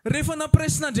rehefa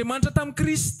namporaisin'Andriamanitra tamin'ny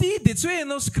Kristy, dia tsy hoe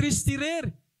ianao sy Kristy irery.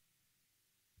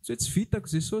 Tsy hoe tsy vitako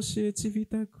Jesosy, tsy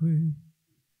vitako hoe.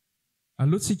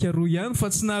 Alohantsika roa ihany, fa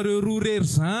tsy nareo roa rery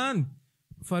zany,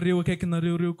 fa reo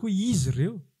akaikinareo reo koa izy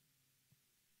reo.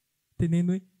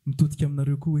 Teneno hoe mitodika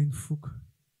aminareo koa hoe ny foko.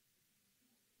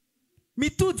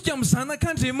 Mitodika amin'ny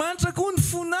zanak'Andriamanitra koa ny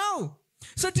fonao.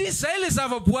 Satria izay ilay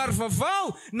zavaboary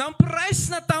vaovao,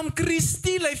 nampiraisina tamin'ny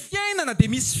Kristy ilay fiainana, dia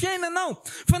misy fiainanao.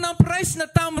 Fa nampiraisina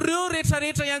tamin'ireo rehetra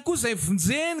rehetra ihany koa izay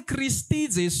vonjeny Kristy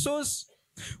Jesosy.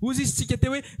 Ozy izy tsika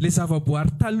teo hoe ilay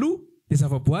zavaboary taloha dia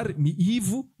zavaboary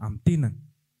miivo amin'ny tenany.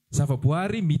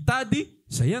 Zavaboary mitady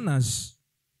izay anazy.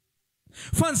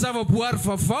 Fa ny zavaboary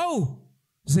vaovao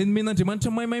izay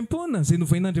nomen'Andriamanitra maimaim-poana, izay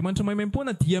novain'Andriamanitra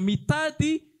maimaim-poana dia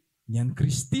mitady ny an'i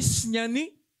Kristy sy ny an'ny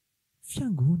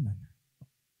fiangonana.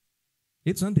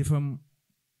 Eto izany dia efa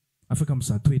afaka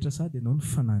mizaha toetra sady ianao ny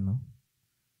fanahinao.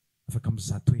 Afaka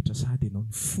mizaha toetra sady ianao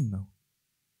ny fonao.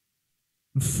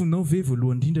 Ny fonao ve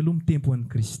voalohany indrindra aloha mitempo an'i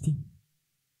Kristy.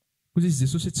 Koa izy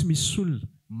Jesosy hoe tsy misy olona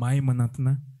mahay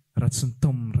manantona raha tsy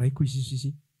nitao amin'ny raiko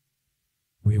izy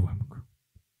hoe eo amiko.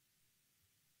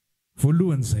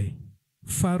 Voalohany izay.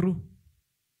 Faharoa,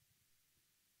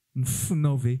 ny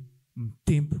fonao ve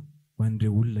mitempo ho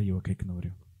an'ireo olona eo akaikinao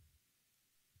ireo.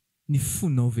 Ny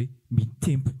fonao ve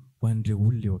mitempo ho an'ireo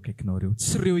olona eo akaikinao ireo.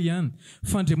 Tsy ireo ihany,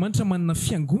 fa Andriamanitra manana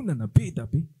fiangonana be da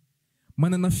be.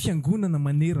 Manana fiangonana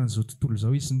maneran'izao tontolo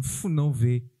izao izy. Ny fonao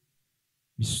ve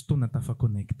misy fotoana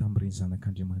tafa-connecta amin'ireny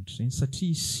zanak'Andriamanitra ireny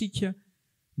satria isika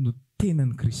no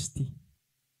tenan'i Kristy.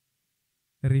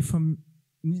 Rehefa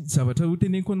ny zavatra ho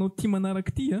teneniko anao tia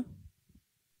manaraka ity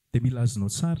dia mila azonao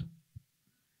tsara.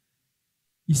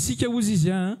 Isika ozy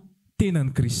izy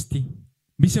tenan'i Kristy.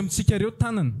 Misy amintsika ireo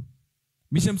tanana,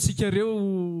 misy amintsika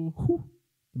ireo ho.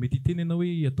 Mety hiteny ianao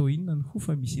hoe atao inona ny ho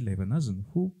fa misy ilaivana azy ny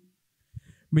ho.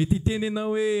 Mety hiteny ianao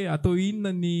hoe atao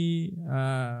inona ny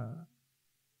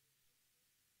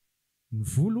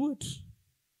volo ohatra,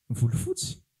 ny volo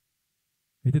fotsy.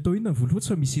 Mety atao inona ny volo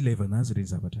fotsy fa misy ilaivana azy ireny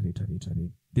zavatra rehetra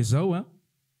ireny. Dia izao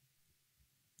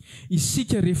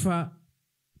isika rehefa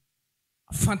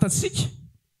fantatsika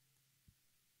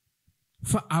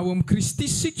fa ao amin'ny Kristy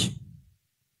isika,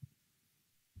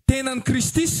 tenan'i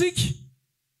Kristy isika,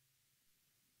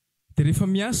 dia rehefa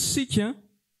miasa isika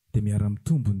dia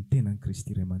miara-mitombo ny tenan'i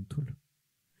Kristy iray manontolo.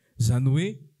 Izany hoe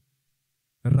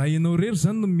raha ianao rery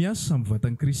izany no miasa amin'ny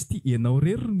vatan'i Kristy, ianao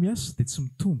rery no miasa dia tsy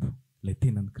mitombo ilay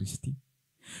tenan'i Kristy.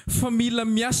 Fa mila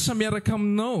miasa miaraka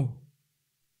aminao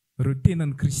ireo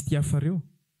tenan'i Kristy hafa ireo.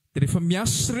 Dia rehefa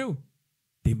miasa ireo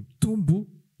dia mitombo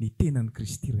ny tenan'i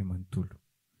Kristy iray manontolo.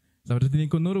 Zavatra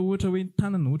teneniko anao raha ohatra hoe ny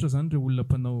tanana, ohatra izany ireo olona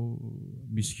mpanao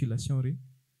musculation ireny,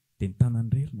 dia ny tanany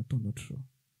rery nataony ohatr'izao.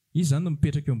 Izy izany no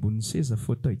mipetraka eo ambonin'ny seza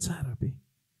fauteuil tsara be.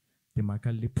 Dia maka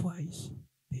an'ilay poids izy,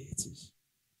 dia etsy izy.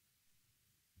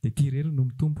 Dia ity rery no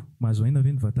mitombo. Mahazo aina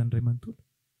ve ny vatan'ny ray manontolo?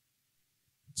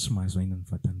 Tsy mahazo aina ny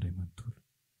vatan'ny ray manontolo.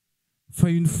 Fa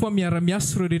une fois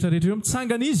miara-miasa ireo rehetrarehetra ireo,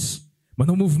 mitsangana izy,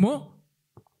 manao mouvement,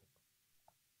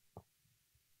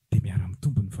 dia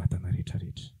miara-mitombo ny vatana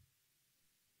rehetrarehetra.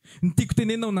 Ny tiako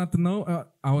tenena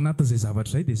ao anatin'izay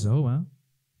zavatra izay dia izao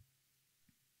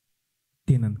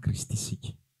tenan'i Kristy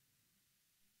isika.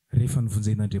 Rehefa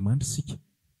nivonjain'Andriamanitra isika,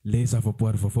 ilay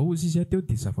zavaboary vaovao izy teo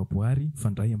dia zavaboary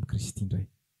mifandray amin'ny Kristy indray.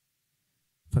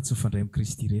 Fa tsy mifandray amin'ny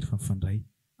Kristy rehetra fa mifandray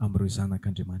amin'ireo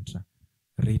zanak'Andriamanitra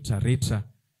rehetrarehetra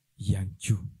ihany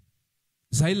koa.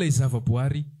 Izay ilay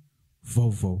zavaboary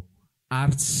vaovao.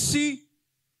 Ary tsy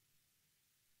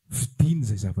vidiana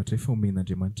izay zavatra efa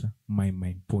omen'Andriamanitra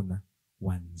maimaim-poana ho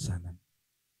an'ny zanany.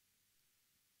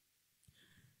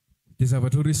 Dia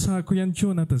zavatra ho resahako ihany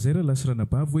koa anatin'izay raha lasirana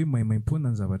bavy hoe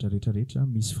maimaim-poana ny zavatra rehetrarehetra,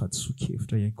 misy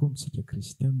fahadiso-kevitra ihany koa amintsika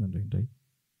kristianina indraindray.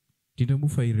 Indrindra moa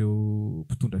fa ireo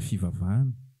mpitondra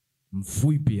fivavahana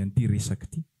mivoy be an'ity resaka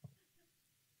ity.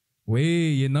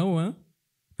 Hoe ianao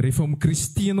rehefa amin'ny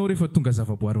Kristy ianao, rehefa tonga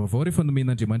zavaboary vaovao, rehefa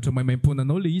nomen'Andriamanitra maimaim-poana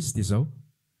anao ilay izy dia izao.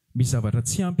 Misy zavatra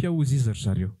tsy ampy ao izy ry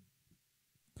zareo.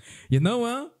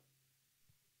 Ianao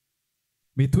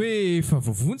mety hoe efa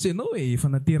vavonjy ianao, efa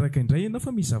nateraka indray ianao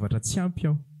fa misy zavatra tsy ampy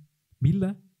ao.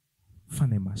 Mila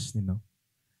fanahy masina ianao.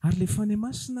 Ary ilay fanahy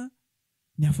masina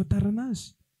ny ahafantarana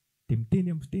azy dia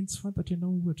miteny amin'ny fiteny tsy fantatra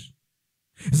ianao ohatra.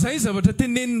 Izay zavatra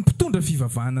tenenin'ny mpitondra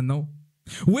fivavahana anao.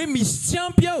 Hoe misy tsy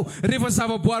ampy ao rehefa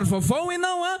zavaboary vaovao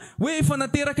ianao hoe efa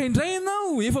nateraka indray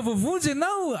ianao, efa vavonjy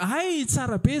ianao, ay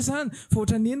tsara be izany, fa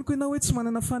ohatra neniko ianao hoe tsy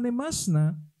manana fanahy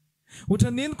masina,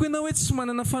 ohatra neniko ianao hoe tsy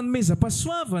manana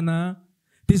fanomezam-pahasoavana,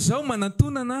 dia izao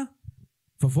manantonana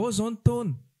vaovao izao ny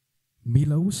taona.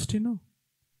 Mila ositra ianao,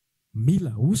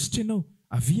 mila ositra ianao.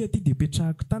 Avy aty dia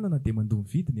petrahako tanana dia mandoa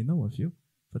vidiny ianao avy eo,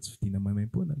 fa tsy vidiana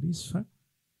maimaim-poana ilay izy fa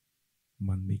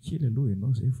manome kely aloha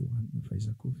ianao izay vao hanina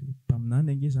fahaizako.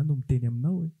 Taminany ange izany no miteny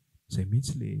aminao izay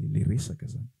mihitsy ilay resaka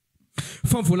izany.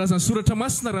 Fa voalazan'ny soratra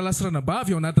masina raha lasirana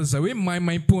bavy ao anatin'izay hoe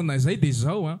maimaim-poana izay dia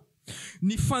izao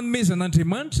ny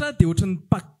fanomezan'Andriamanitra dia ohatran'ny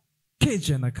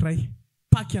package anankiray,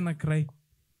 paky anankiray.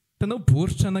 Hitanao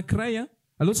baoritra anankiray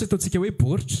aloha tsy ataontsika hoe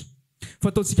baoritra, fa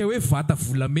ataontsika hoe vata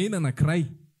volamena anankiray.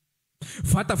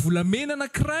 Vata volamena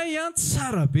anankiray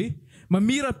tsara be,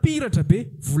 mamirapiratra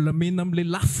be, volamena amin'ilay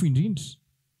lafo indrindra.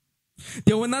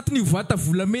 Dia ao anatin'io vata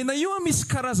volamena io misy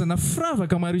karazana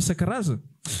firavaka maro isan-karazany.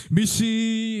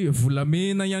 Misy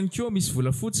volamena ihany koa, misy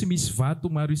volafotsy, misy vato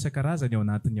maro isan-karazany ao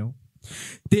anatiny ao.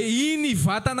 Dia iny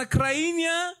vata anankiray iny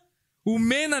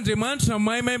omen'Andriamanitra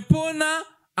maimaim-poana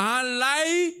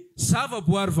an'ilay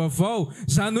zavaboary vaovao.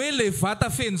 Izany hoe ilay vata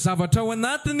feno zavatra ao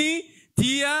anatiny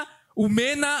dia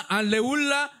omena an'ilay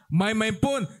olona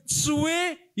maimaim-poana. Tsy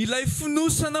hoe ilay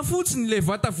finosana fotsiny, ilay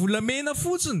vata volamena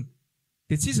fotsiny.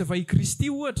 Dia tsy iza fa i Kristy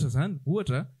ohatra izany,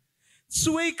 ohatra. Tsy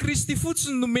hoe i Kristy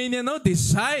fotsiny nomeny anao dia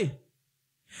izay.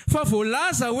 Fa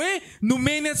voalaza hoe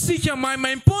nomeny antsika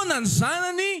maimaim-poana ny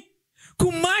zanany,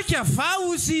 komaky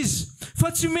avao izy.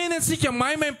 Fa tsy omeny antsika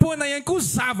maimaim-poana ihany koa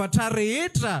zavatra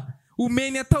rehetra.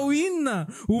 Omeny atao inona?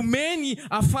 Omeny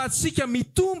ahafahantsika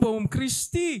mitombo ao amin'ny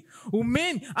Kristy.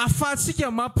 Omeny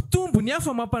ahafahantsika mampitombo ny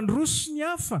hafa, mampandroso ny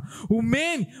hafa.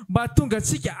 Omeny mba tonga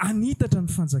antsika hanitatra ny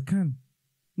fanjakana.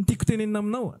 Ny tiako tenenina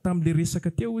aminao tamin'ilay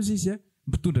resaka teo izy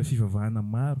mitondra fivavahana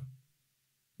maro.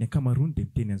 Ny ankamaroany dia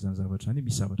miteny an'izany zavatra izany,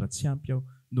 misy zavatra tsy ampy aho.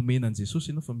 Nomena an'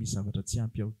 Jesosy ianao fa misy zavatra tsy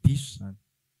ampy aho. Diso izany.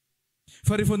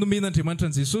 Fa rehefa nomena Andriamanitra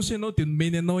an' Jesosy ianao dia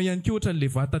nomeny ianao ihany koa ohatra ny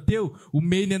levata teo.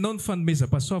 Omeny ianao ny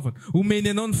fanomezam-pahasoavana, omeny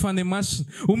ianao ny fanahy masina,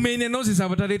 omeny ianao izay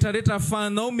zavatra rehetrarehetra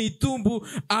ahafahanao mitombo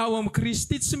ao amin'ny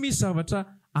Kristy. Tsy misy zavatra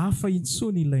hafa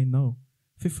intsony ilainao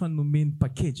fa efa nomeny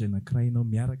package anankiray ianao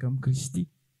miaraka amin'ny Kristy,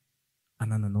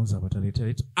 anananao ny zavatra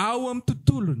rehetrarehetra ao amin'ny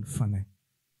tontolon'ny fanahy,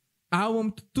 ao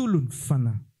amin'ny tontolon'ny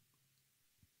fanahy.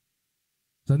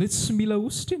 Izany hoe tsy mila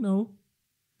ositra ianao,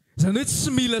 izany hoe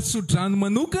tsy mila tsodrano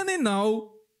manokana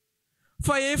ianao,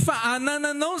 fa efa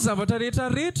anananao ny zavatra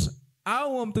rehetrarehetra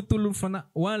ao amin'ny tontolon'ny fanahy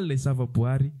ho an'ilay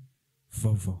zavaboary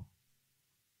vaovao.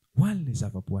 Ho an'ilay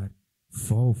zavaboary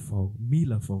vaovao.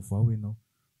 Mila vaovao ianao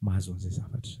mahazo an'izay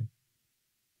zavatra izay.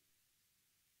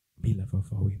 Mila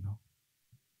vaovao ianao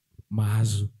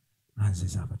mahazo an'izay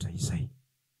zavatra izay.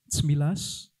 Tsy mila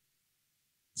asa,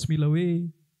 tsy mila hoe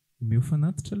omeo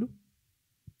fanatitra aloha,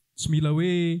 tsy mila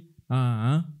hoe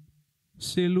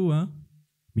se aloha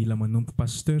mila manompo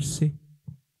pasteur se.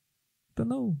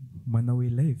 Hitanao manao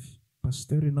élève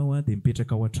pasteur ianao dia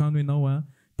mipetraka ao an-trano ianao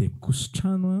dia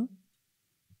mikoso-trano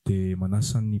dia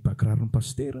manasa ny bakiraron'ny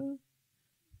pasteur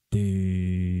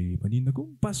dia maninona koa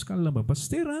mipasoka ny lamba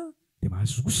pasteur dia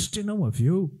mahazo ositra ianao avy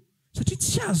eo. Satria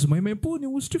tsy azo maimaim-poana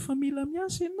ositra fa mila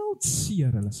miasa ianao.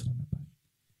 Tsia rahalasirana bavy,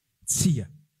 tsia.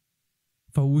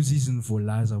 Fa ozy izy ny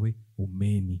voalaza hoe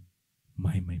omeny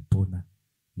maimaim-poana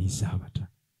ny zavatra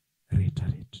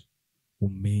rehetrarehetra.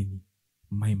 Omeny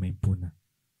maimaim-poana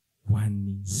ho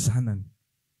an'ny zanany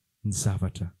ny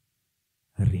zavatra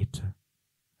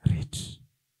rehetrarehetra.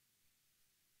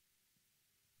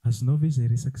 Azonao ve izay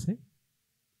resaka izay?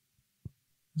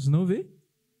 Azonao ve?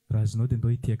 Raha azonao dia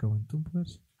ndao hitiaka ho an'ny Tompo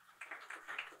ary.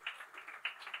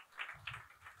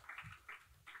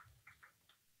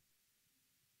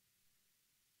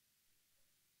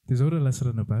 Dia izao raha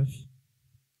lasirana bavy,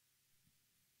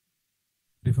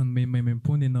 rehefa nomeny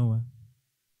maimaim-poana ianao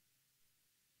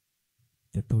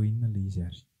dia atao inona ilay izy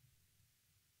ary?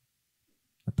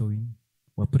 Atao inona?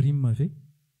 Ho ampirima ve?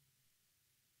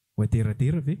 Ho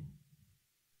ateratera ve?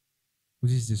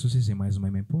 Hozy izy Jesosy izay mahazo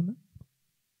maimaim-poana?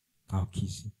 Aoka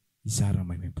izy, izara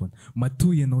maimaim-poana.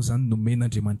 Matoy ianao izany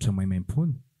nomen'Andriamanitra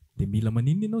maimaim-poana dia mila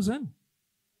maninona ianao izany?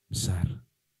 Mizara.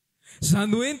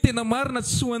 Izany hoe ny tena marina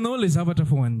tsy ho anao ilay zavatra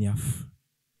fa ho an'ny hafa,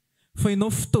 fa ianao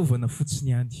fitaovana fotsiny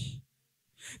ihany.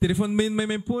 Dia rehefa nomeny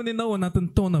maimaim-poana ianao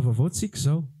anatin'ny taona vaovao tsika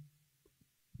izao,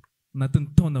 anatin'ny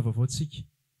taona vaovao tsika,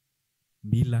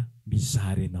 mila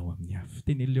mizara ianao amin'ny hafa.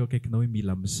 Teny ileo akaikinao hoe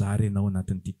mila mizara ianao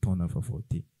anatin'ity taona vaovao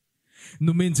ity.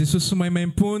 Nomeny Jesosy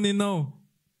maimaim-poana ianao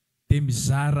dia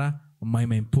mizara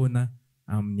maimaim-poana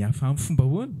amin'ny hafa. Amin'ny fomba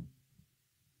hoana?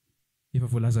 Efa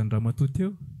voalazany ramatoa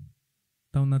teo,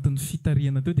 tao anatin'ny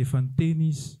fitariana teo dia efa niteny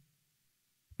izy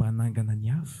mba hanangana ny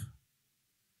hafa,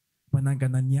 mba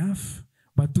hanangana ny hafa,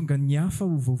 mba hatonga ny hafa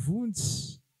ho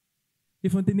vovonjy.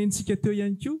 Efa nitenentsika teo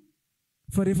ihany koa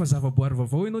fa rehefa zavaboary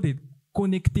vaovao ianao dia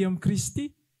connecté amin'ny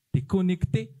Kristy, dia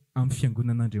connecté amin'ny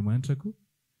fiangonan'Andriamanitra koa.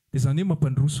 Dia izany hoe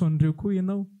mampandroso an'ireo koa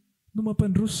ianao no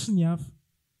mampandroso ny hafa.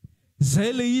 Izay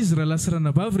ilay izy raha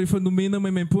lasirana bavy, rehefa nomena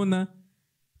maimaim-poana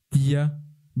dia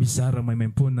mizara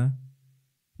maimaim-poana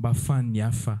mba ahafahan'ny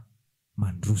hafa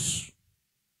mandroso.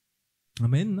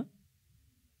 Amen.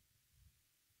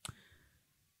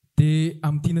 Dia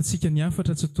amin'ny tianantsika ny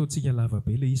hafatra tsy ataontsika lava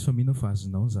be ilay izy, fa mino fa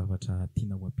azonao ny zavatra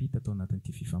tiana ho ampita atao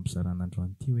anatin'ity fifampizarana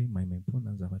androany ity hoe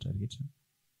maimaim-poana ny zavatra rehetra.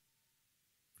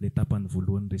 Ilay tapany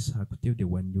voalohany resahako teo dia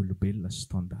ho an'ny olombelona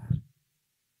standard.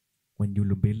 Ho an'ny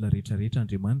olombelona rehetrarehetra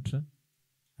Andriamanitra,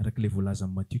 araka ilay voalaza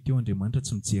amin'ny Matio teo, Andriamanitra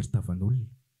tsy mijery tavan'olona.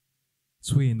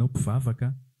 Tsy hoe ianao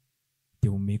mpivavaka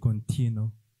dia omeko an'ity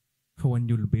ianao, fa ho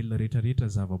an'ny olombelona rehetrarehetra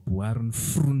zavaboary ny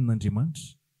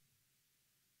foronon'Andriamanitra.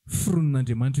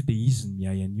 Foronon'Andriamanitra dia izy ny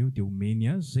miay an'io dia omeny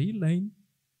azy izay ilainy.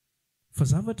 Fa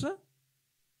zavatra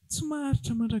tsy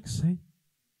maharitra mandrakizay,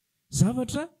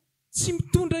 zavatra tsy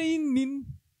mitondra inonina,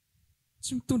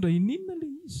 tsy mitondra inonina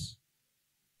ilay izy.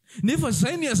 Nefa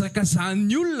izay no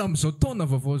iazakazahan'ny olona amin'izao taona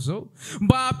vaovao izao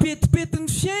mba hapetipety ny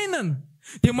fiainana,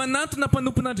 dia manantona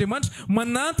mpanompon'Andriamanitra,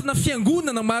 manantona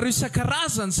fiangonana maro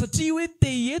isan-karazany satria hoe te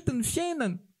hiety ny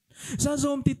fiainana. Za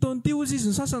zao amin'ity taona ity ozy izy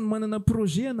ny sasany manana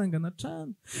projet hanangana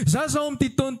trano. Za zao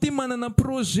amin'ity taona ity manana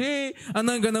projet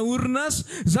hanangana orinasa.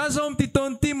 Za zao amin'ity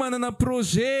taona ity manana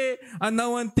projet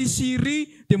hanao an'ity Syrie,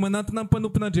 dia manantona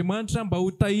mpanompon'Andriamanitra mba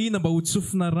ho tahina, mba ho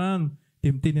tsofina rano.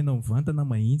 Dia miteny ianao mivantana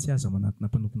mahitsy aza manantona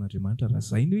mpanompon'Andriamanitra raha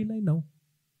izay no ilainao.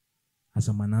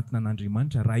 Aza manantona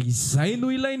an'Andriamanitra raha izay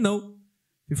no ilainao.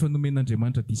 Efa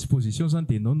nomen'Andriamanitra disposition izany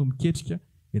dia ianao no miketrika,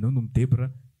 ianao no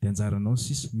midebra, dia anjaranao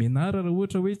sisa menara raha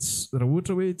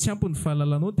ohatra hoe tsy ampy ny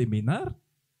fahalalanao dia menara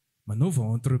manaova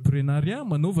entreprenariat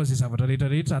manaova izay zavatra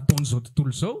rehetrarehetra ataon'izao tontolo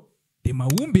izao dia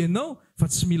mahomby ianao fa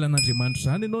tsy mila an'Andriamanitra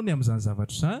izany ianao ny amin'izany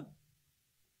zavatra izany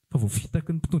fa vao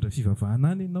fitaky ny mpitondra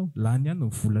fivavahana any ianao lany any ny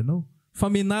volanao fa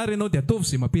menara ianao dia ataovy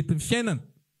izay mampety ny fiainana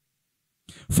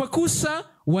fa kosa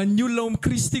ho an'ny olona ao amin'ny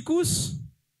Kristy kosa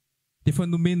dia efa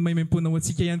nomeny maimaim-poana ho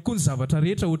antsika ihany koa ny zavatra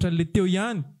rehetra ohatran'ilay teo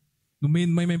ihany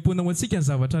nomeny maimaim-poana ho antsika ny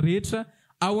zavatra rehetra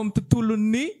ao amin'ny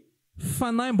tontolon'ny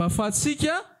fanahy mba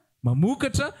ahafahantsika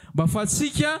mamokatra mba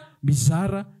ahafahantsika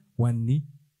mizara ho an'ny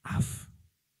hafa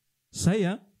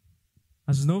zay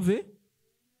azonao ve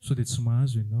so dia tsy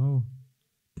mahazo ianao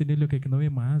tenelo akaikinao hoe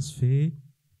mahazo ve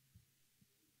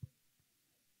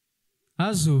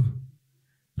azo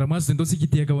raha mahazo dia ndaontsika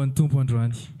hitehaka ho an'ny tompo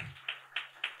androany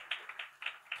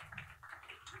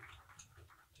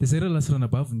dia zay raha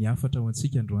lasirana-bavy ny afatra ho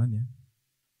antsika androany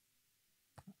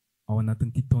ao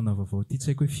anatin'ity taona vaovao ity tsy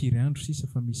haiko hoe firy andro sisa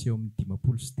fa misy eo amin'ny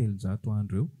 500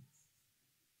 andro eo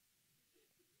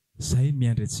zay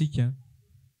miandry antsika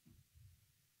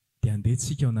dia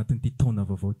andehantsika ao anatin'ity taona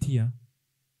vaovao ity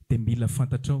dia mila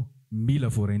fantatrao mila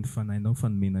voarain'ny fanahinao fa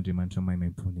nomen'Andriamanitra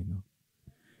maimaim-poana ianao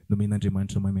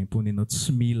nomen'Andriamanitra maimaim-poana ianao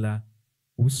tsy mila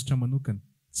ositra manokana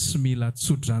tsy mila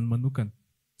tsodrano manokana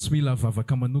tsy mila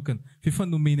vavaka manokana fa efa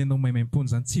nomeny ianao maimaim-poana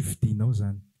zany tsy vidianao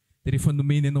zany dia rehefa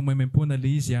nomeny ianao maimaim-poana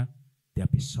ilay izy dia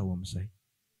ampiasao amin'izay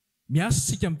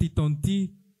miasitsika amin'ity taona ity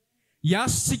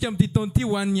hiasitsika amin'ity taona ity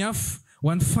ho an'ny hafa ho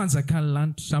an'ny fanjakan'ny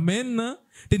lanitra amen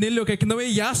dia neleo akaikinao hoe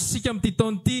hiasitsika amin'ity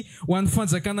taona ity ho an'ny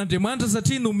fanjakan'Andriamanitra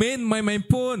satria nomeny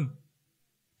maimaim-poana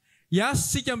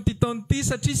hiasitsika amin'ity taona ity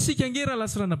satria sika angera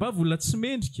lasirana-bavy olona tsy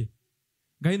mendrika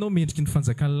nga ianao mendriky ny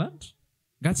fanjakan'ny lanitra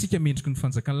nga tsika mendriky ny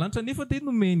fanjakan'ny lanitra nefa dia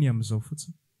nomeny amin'izao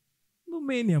fotsiny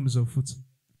nomeny amin'izao fotsiny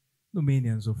nomeny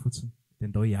amin'izao fotsiny dia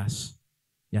ndao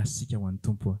hiasitsika ho an'ny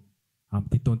tompo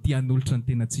amin'ity taona ity hanolotra ny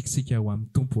tena tsikitsika ho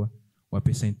amin'ny tompo ho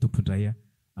ampiasain'ny tompo indray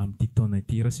amin'ity taona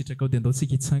ity raha sitraka ao dia ndao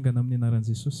tsika hitsangana amin'ny anaran'i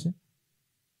Jesosy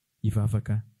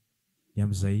hivavaka ny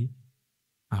amin'izay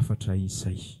afatra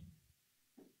izay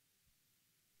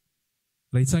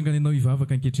raha hitsangana ianao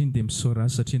hivavaka ankehitriny dia misaora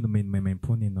azy satria nomeny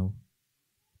maimaim-poana ianao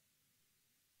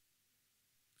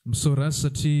misaora azy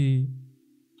satria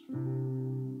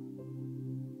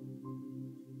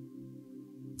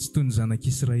tsy toy ny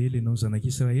zanak'Israely ianao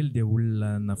zanak'Israely dia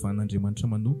olona navahan'Andriamanitra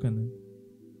manokana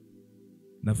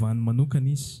navahany manokana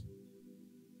izy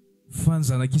fa ny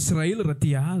zanak'Israely raha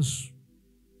tia azo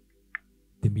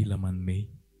dia mila manome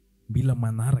mila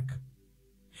manaraka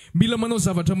mila manao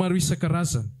zavatra maro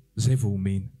isan-karazany zay vao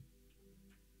omena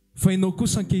fa ianao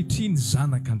kosa ankehitriny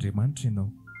zanak'Andriamanitra ianao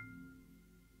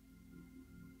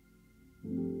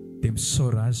dia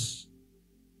misaora azy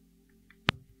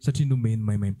satria nomeny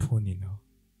maimaim-poana ianao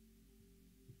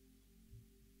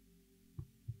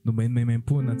nomeny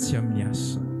maimaim-poana tsy amin'ny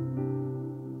asa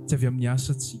tsy avy amin'ny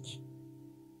asa tsika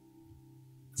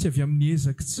tsy avy amin'ny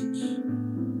ezakitsika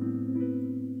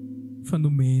fa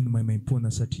nomeny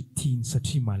maimaim-poana satria tiany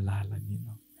satria malalany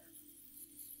ianao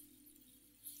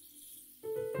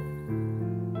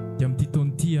dia amin'ity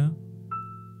taona ity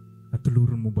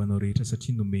atolorony momba anao rehetra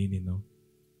satria nomeny ianao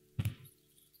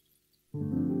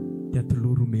dia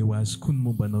atoloro ome ho azy koa ny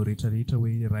momba anao rehetrarehetra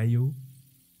hoe ray eo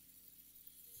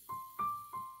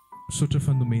misaotra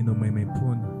fa nomenao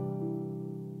maimaim-poana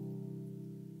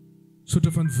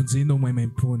misaotra fa nivonjenao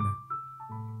maimaim-poana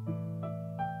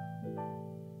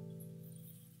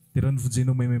dia raha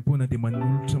nivonjenao maimaim-poana dia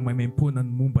manolotra maimaim-poana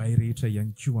ny momba ay rehetra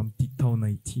ihany koa amin'ity taona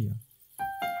ity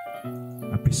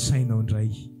ampiasainao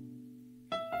indray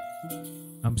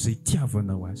amin'izay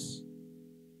tiavanao azy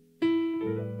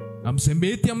amin'izay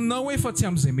mety aminao fa tsy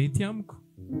amin'izay mety amiko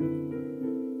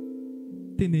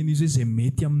teneny izy hoe izay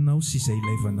mety aminao sy izay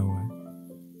ilaivanao ahy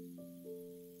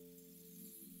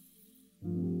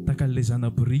takan'ilay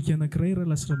zanaboriky anankiray raha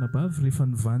lasirana-bavy rehefa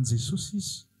nivany Jesosy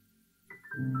izy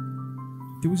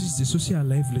dia ozy izy Jesosy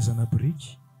alaivo ilay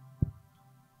zanaboriky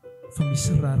fa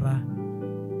misy raharaha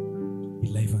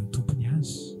ilaivan'ny tompony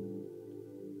azy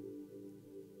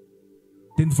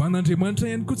dia nivan'Andriamanitra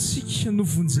ihany koa tsika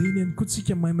novonjeny ihany koa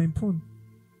tsika maimaim-poana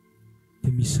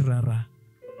dia misy raharaha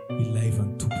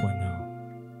ilaivan'ny tompo anao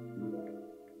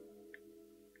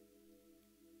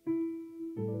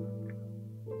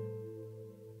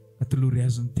atolory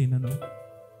azy ny tenanao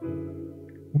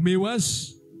omeo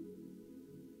azy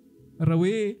raha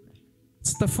hoe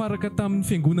tsy tafaraka tamin'ny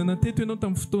fiangonana teto ianao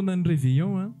tamin'ny fotoanan'ny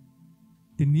réveillon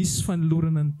dia nisy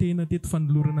fanolorana ny tena teto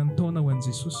fanolorana ny taona ho an'i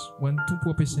Jesosy ho an'ny tompo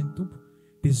ho ampiasain'ny tompo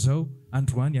dia izao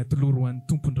androany atoloro ho an'ny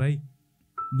tompo indray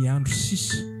ny andro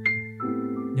sisa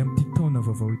ny amin'ity taona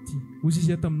manao vaovao ity ozy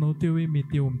izy taminao teo hoe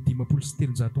mety eo amin'ny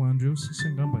 500 andro eo sisy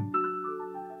angambany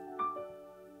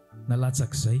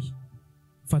nalatsak'izay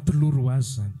fa toloro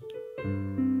azy zany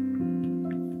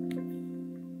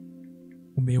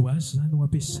omeo azy zany ho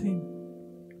ampiasaina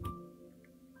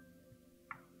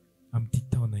amin'ity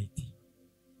taona ity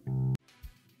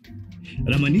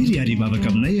raha maniry ary mavaka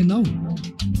aminay ianao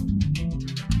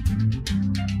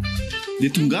dia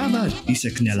tongava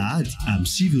isaky ny alahady amin'ny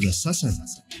 7 ora sasany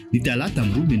ny talata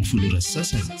amin'ny 12 ora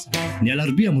sasany ny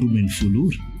alarobia amin'ny 12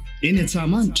 ora eny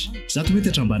Antsahamanitra 100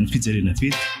 metatra ambany fijerena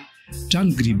fety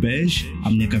trano gribege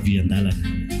amin'ny ankavian-dalana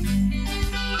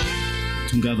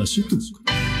tongava sotoko